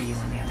waits for you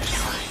on the other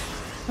side.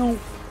 No.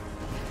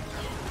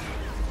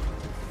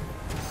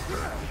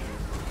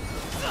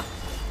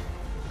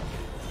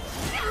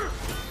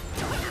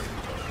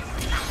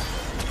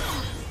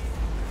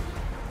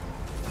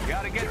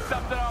 Gotta get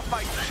something off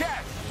my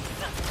chest.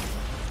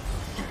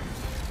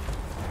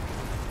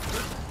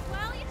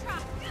 Well, you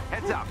tried.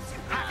 Heads up.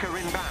 Hacker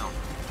inbound.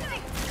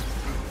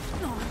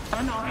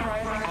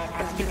 Unauthorized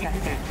access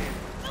detected.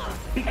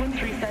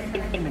 Sequence reset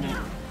is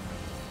imminent.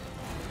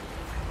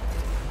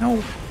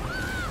 No.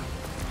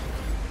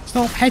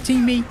 Stop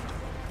hitting me.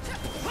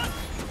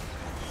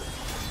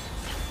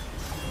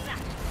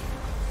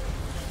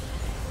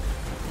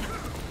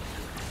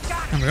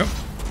 There we go.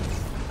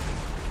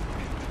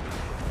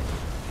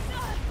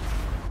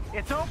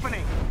 It's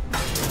opening.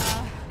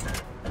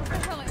 What the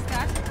hell is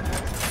that?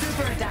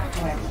 Super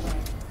adaptive.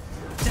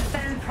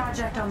 Defend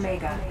Project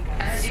Omega.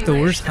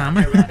 Thor's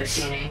hammer.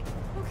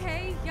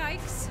 Okay,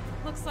 yikes.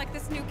 Looks like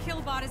this new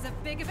killbot is a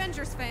big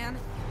Avengers fan.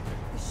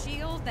 The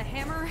shield, the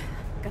hammer.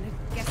 Gonna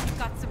guess you've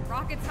got some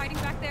rockets hiding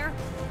back there.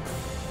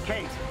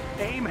 Kate,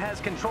 AIM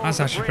has control That's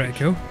of the actually bridge.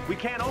 pretty cool. We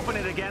can't open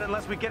it again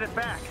unless we get it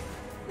back.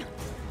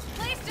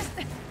 Please just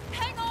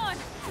hang on.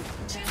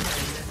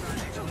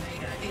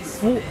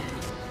 Oh.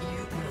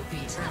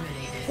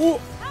 Oh.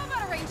 How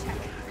about a rain check?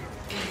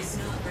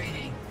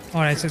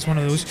 Alright, so it's one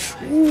of those.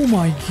 Oh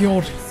my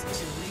god.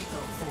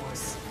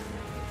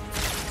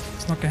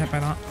 Let's not get hit by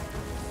that.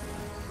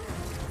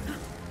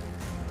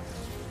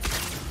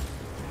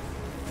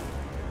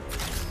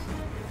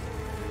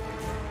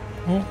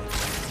 Oh.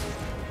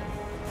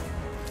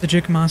 The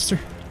Jig Master.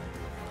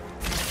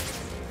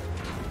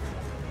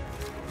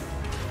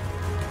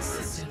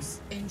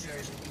 Systems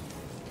injured.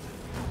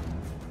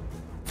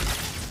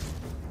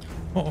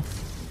 Uh-oh.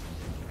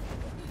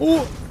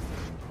 Oh!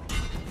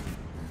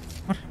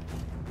 What?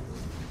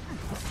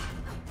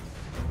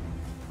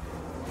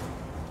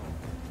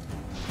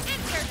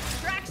 Insert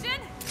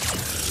distraction.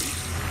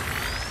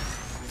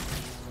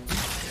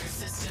 Their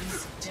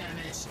systems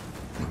damaged.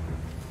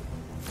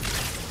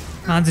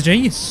 Man's a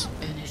genius.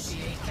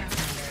 Initiate counter.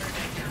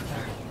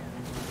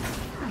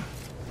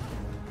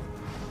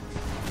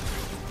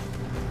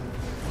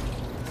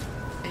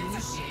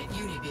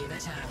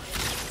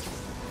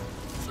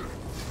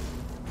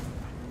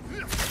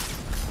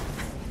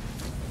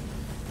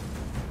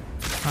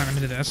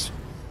 let me do this.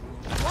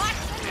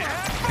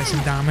 Get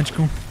some damage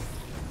going.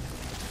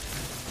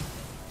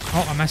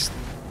 Oh, I missed.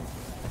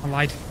 I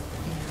lied.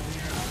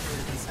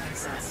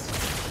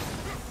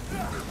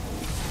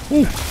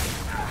 Ooh.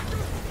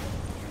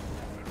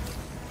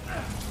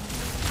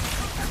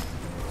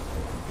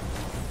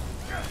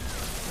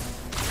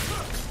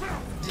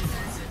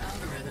 Defensive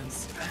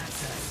algorithms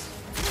accessed.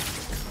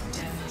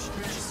 Damage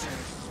registered.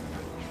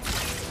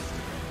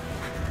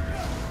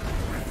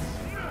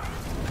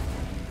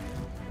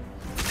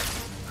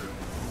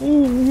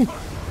 Ooh.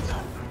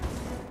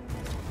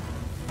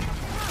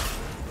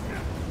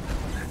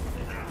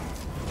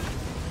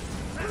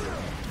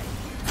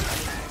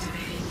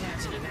 Activating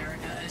Captain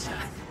America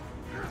attack.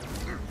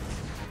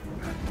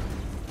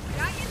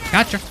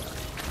 Gotcha.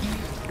 You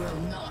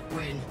will not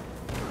win.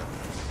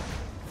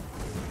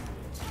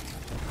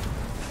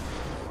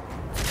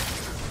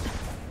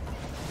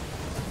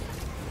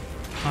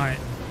 Alright,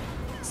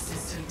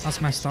 System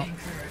that's messed up.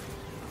 incurred.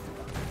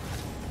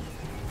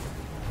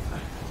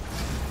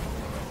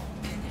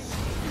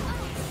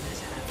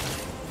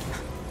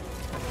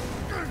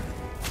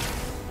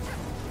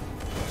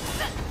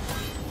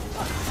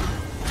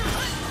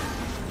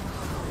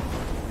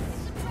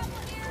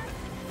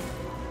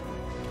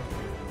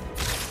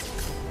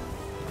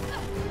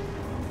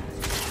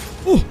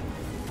 Ooh.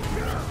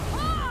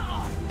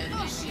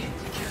 Initiate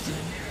Captain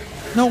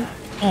America. No.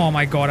 Oh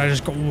my god, I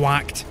just got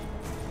whacked.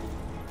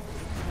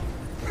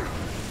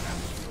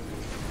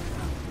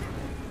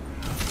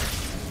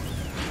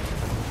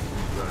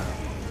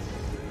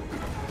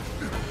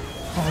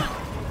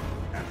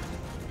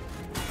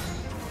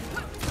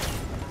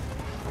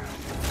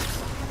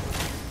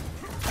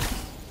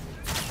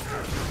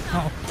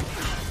 Uh-oh.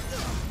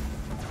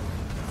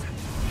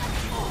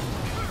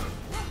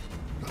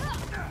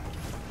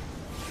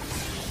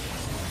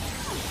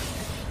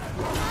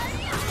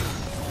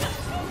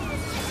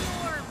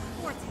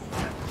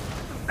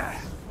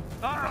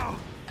 Uh-oh!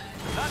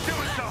 Not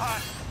doing so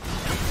hot!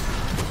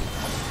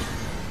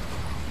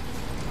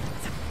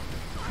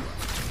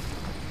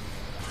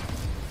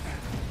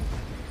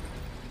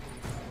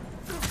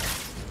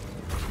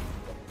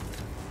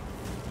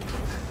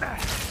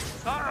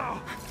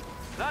 Uh-oh!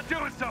 Not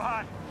doing so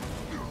hot!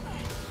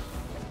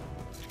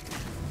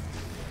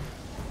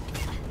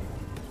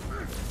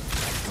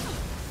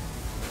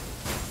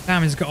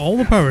 Damn, he's got all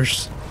the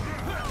powers.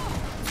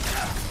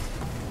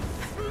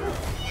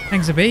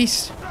 Thing's a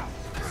beast.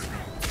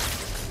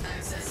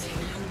 Accessing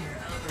linear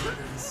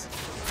algorithms.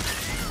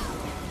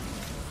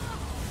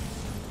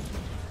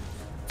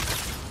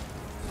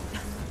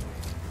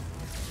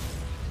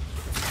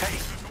 Hey,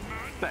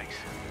 thanks.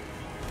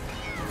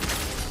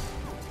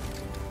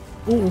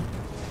 Ooh.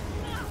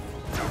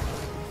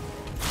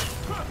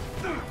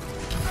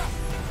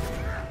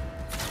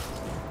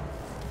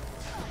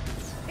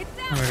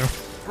 There we go.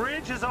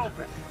 Bridge is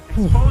open.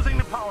 Exposing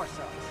the power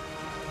cells.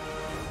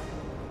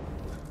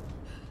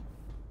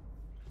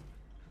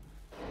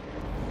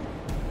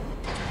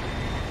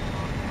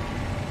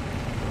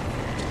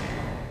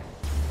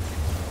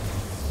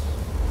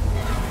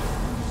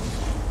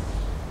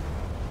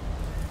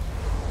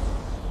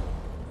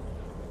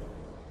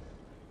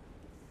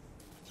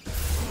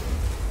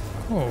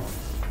 Oh.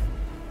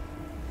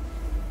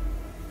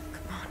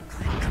 Come on,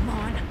 Clint, come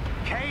on.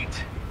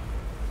 Kate!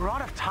 We're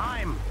out of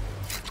time.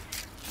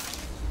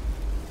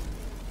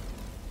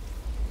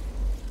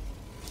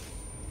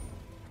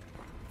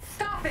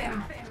 Stop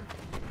him!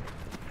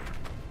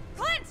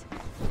 Clint!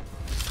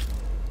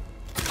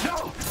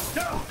 No!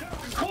 No!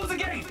 Close the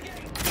gate!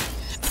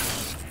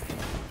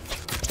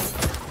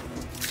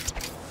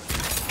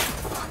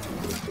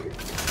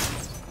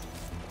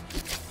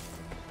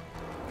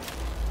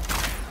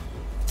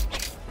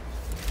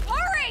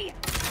 Hurry!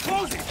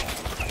 Close it!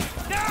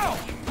 Now!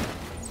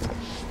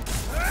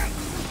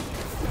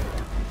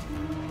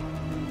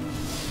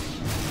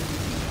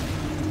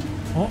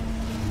 Oh.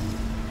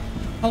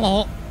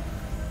 Hello.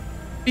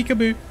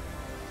 Peekaboo.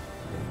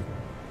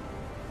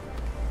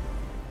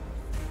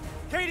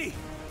 Katie!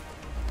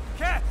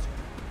 Cat!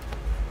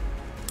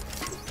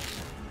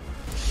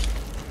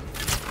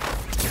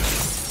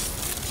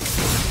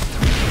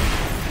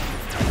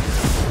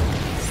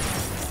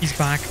 He's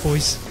back,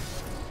 boys.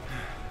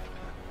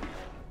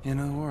 End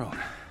of the world.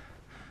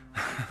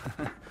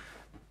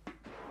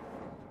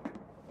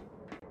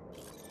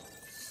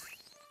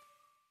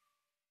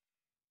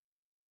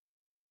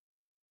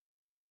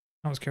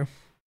 That was cool.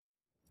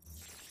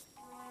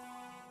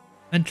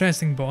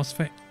 Interesting boss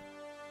fight.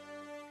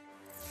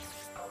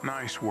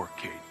 Nice work,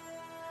 Kate.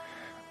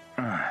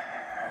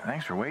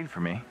 Thanks for waiting for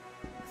me.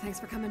 Thanks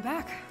for coming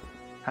back.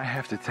 I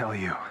have to tell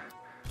you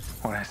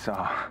what I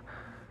saw.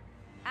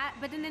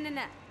 But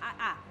no.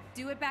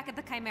 Do it back at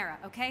the Chimera,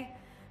 okay?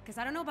 Because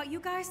I don't know about you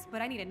guys,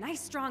 but I need a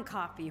nice strong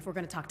coffee if we're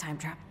gonna talk time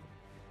trap.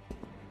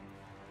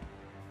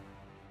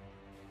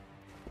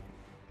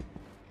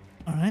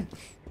 Alright.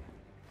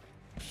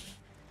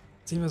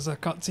 Seems as a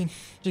cutscene.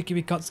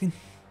 JKB cutscene.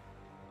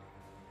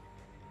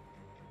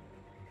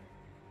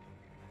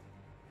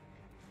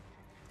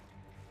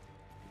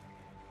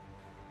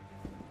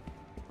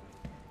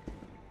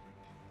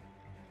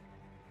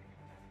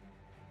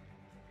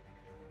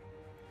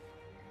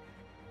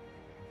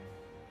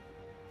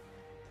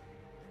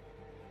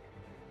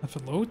 If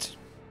it loads.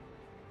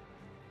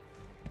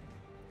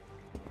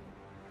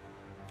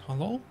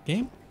 Hello,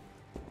 game?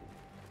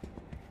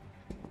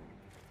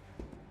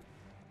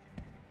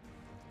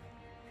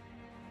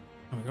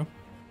 There we go.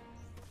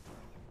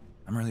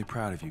 I'm really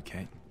proud of you,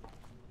 Kate.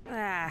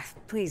 Ah,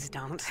 please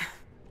don't.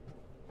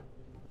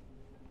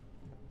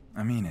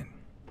 I mean it.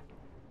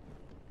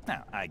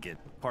 Now, I get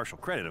partial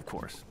credit, of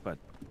course, but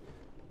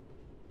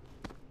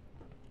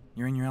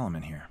you're in your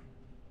element here.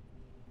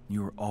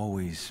 You were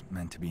always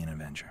meant to be an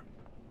Avenger.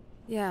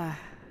 Yeah,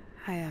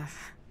 I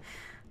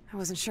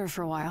wasn't sure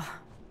for a while.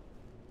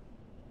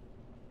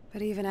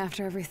 But even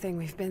after everything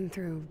we've been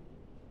through,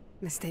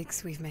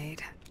 mistakes we've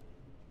made,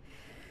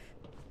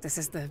 this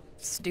is the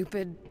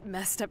stupid,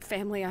 messed up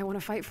family I want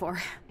to fight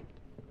for.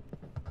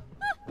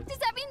 Does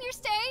that mean you're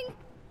staying?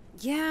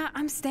 Yeah,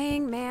 I'm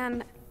staying,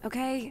 man.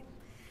 Okay?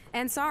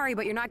 And sorry,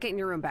 but you're not getting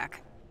your room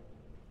back.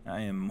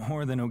 I am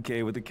more than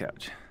okay with the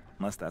couch.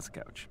 Unless that's the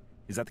couch.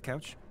 Is that the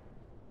couch?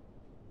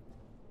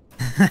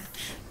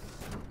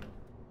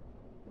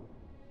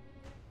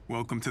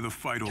 Welcome to the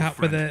fight, old Cat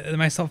friend. with the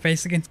messed up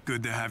face again.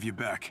 Good to have you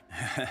back.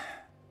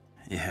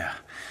 Yeah,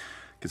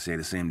 could say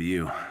the same to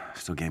you.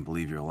 Still can't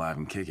believe you're alive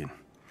and kicking.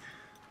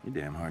 You're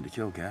damn hard to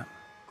kill, Cap.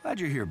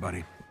 Glad you're here,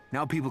 buddy.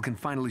 Now people can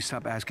finally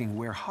stop asking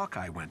where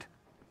Hawkeye went.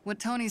 What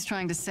Tony's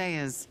trying to say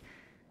is,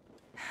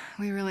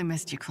 we really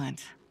missed you,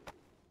 Clint.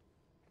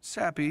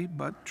 Sappy,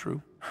 but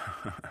true.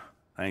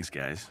 Thanks,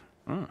 guys.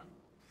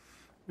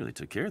 Really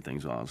took care of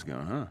things while I was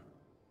gone, huh?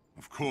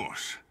 Of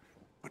course.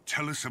 But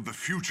tell us of the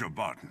future,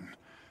 Barton.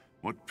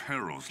 What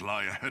perils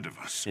lie ahead of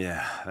us?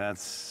 Yeah,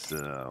 that's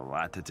a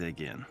lot to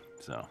take in.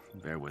 So,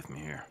 bear with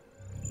me here.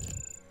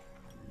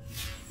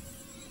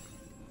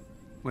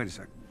 Wait a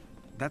sec.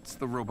 That's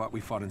the robot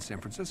we fought in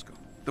San Francisco.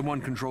 The one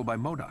controlled by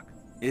MODOK.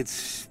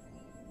 It's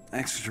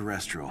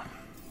extraterrestrial.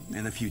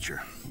 In the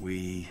future,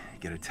 we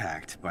get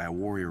attacked by a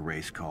warrior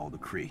race called the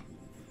Kree.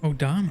 Oh,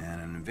 damn.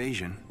 And an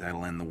invasion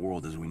that'll end the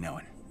world as we know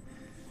it.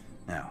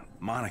 Now,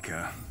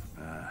 Monica,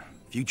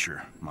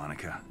 future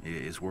Monica,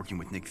 is working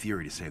with Nick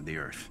Fury to save the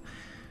Earth.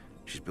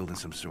 She's building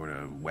some sort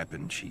of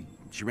weapon. She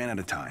ran out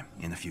of time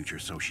in the future,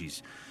 so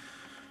she's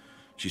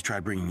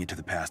tried bringing it to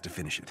the past to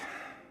finish it.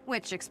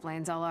 Which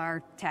explains all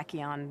our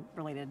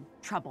tachyon-related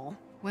trouble.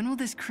 When will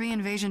this Kree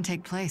invasion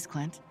take place,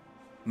 Clint?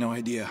 No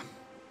idea.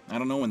 I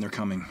don't know when they're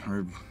coming,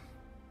 or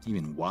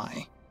even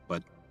why.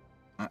 But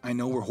I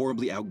know we're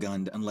horribly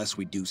outgunned unless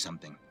we do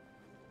something.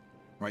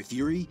 Right,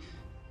 Fury?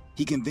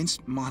 He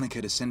convinced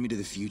Monica to send me to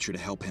the future to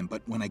help him,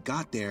 but when I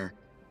got there,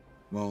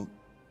 well,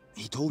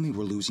 he told me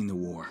we're losing the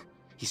war.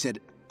 He said,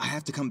 I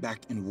have to come back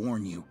and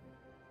warn you.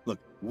 Look,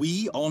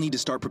 we all need to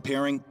start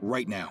preparing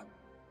right now.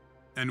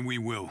 And we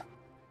will.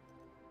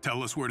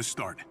 Tell us where to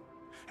start,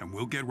 and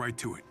we'll get right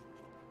to it.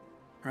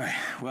 Right,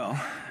 well,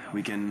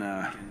 we can,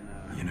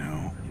 you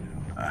know,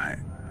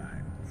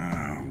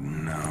 oh,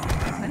 no.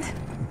 Clint?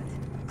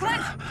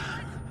 Clint!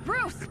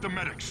 Bruce! Get the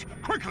medics,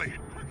 quickly!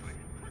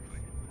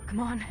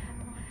 Come on.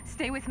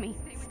 Stay with me.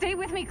 Stay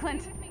with me,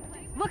 Clint.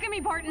 Look at me,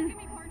 Barton.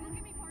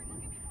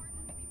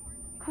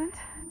 Clint?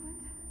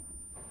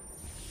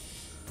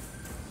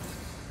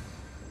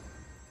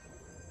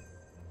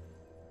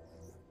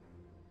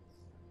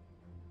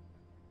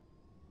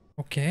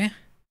 Okay.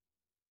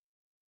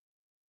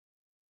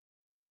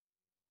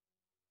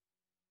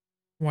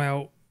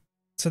 Well,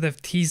 so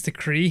they've teased the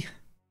Kree.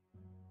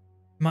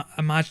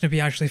 Imagine if we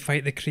actually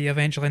fight the Kree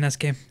eventually in this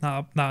game.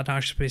 That'd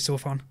actually be so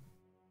fun.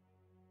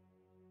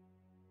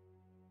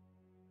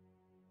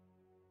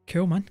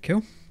 Cool, man.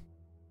 Cool.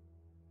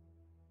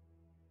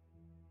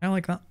 I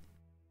like that.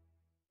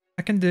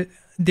 I can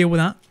deal with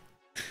that.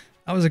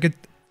 That was a good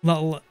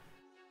little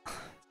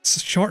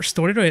short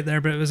story right there,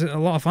 but it was a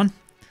lot of fun.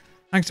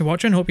 Thanks for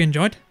watching. Hope you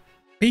enjoyed.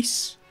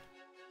 Peace.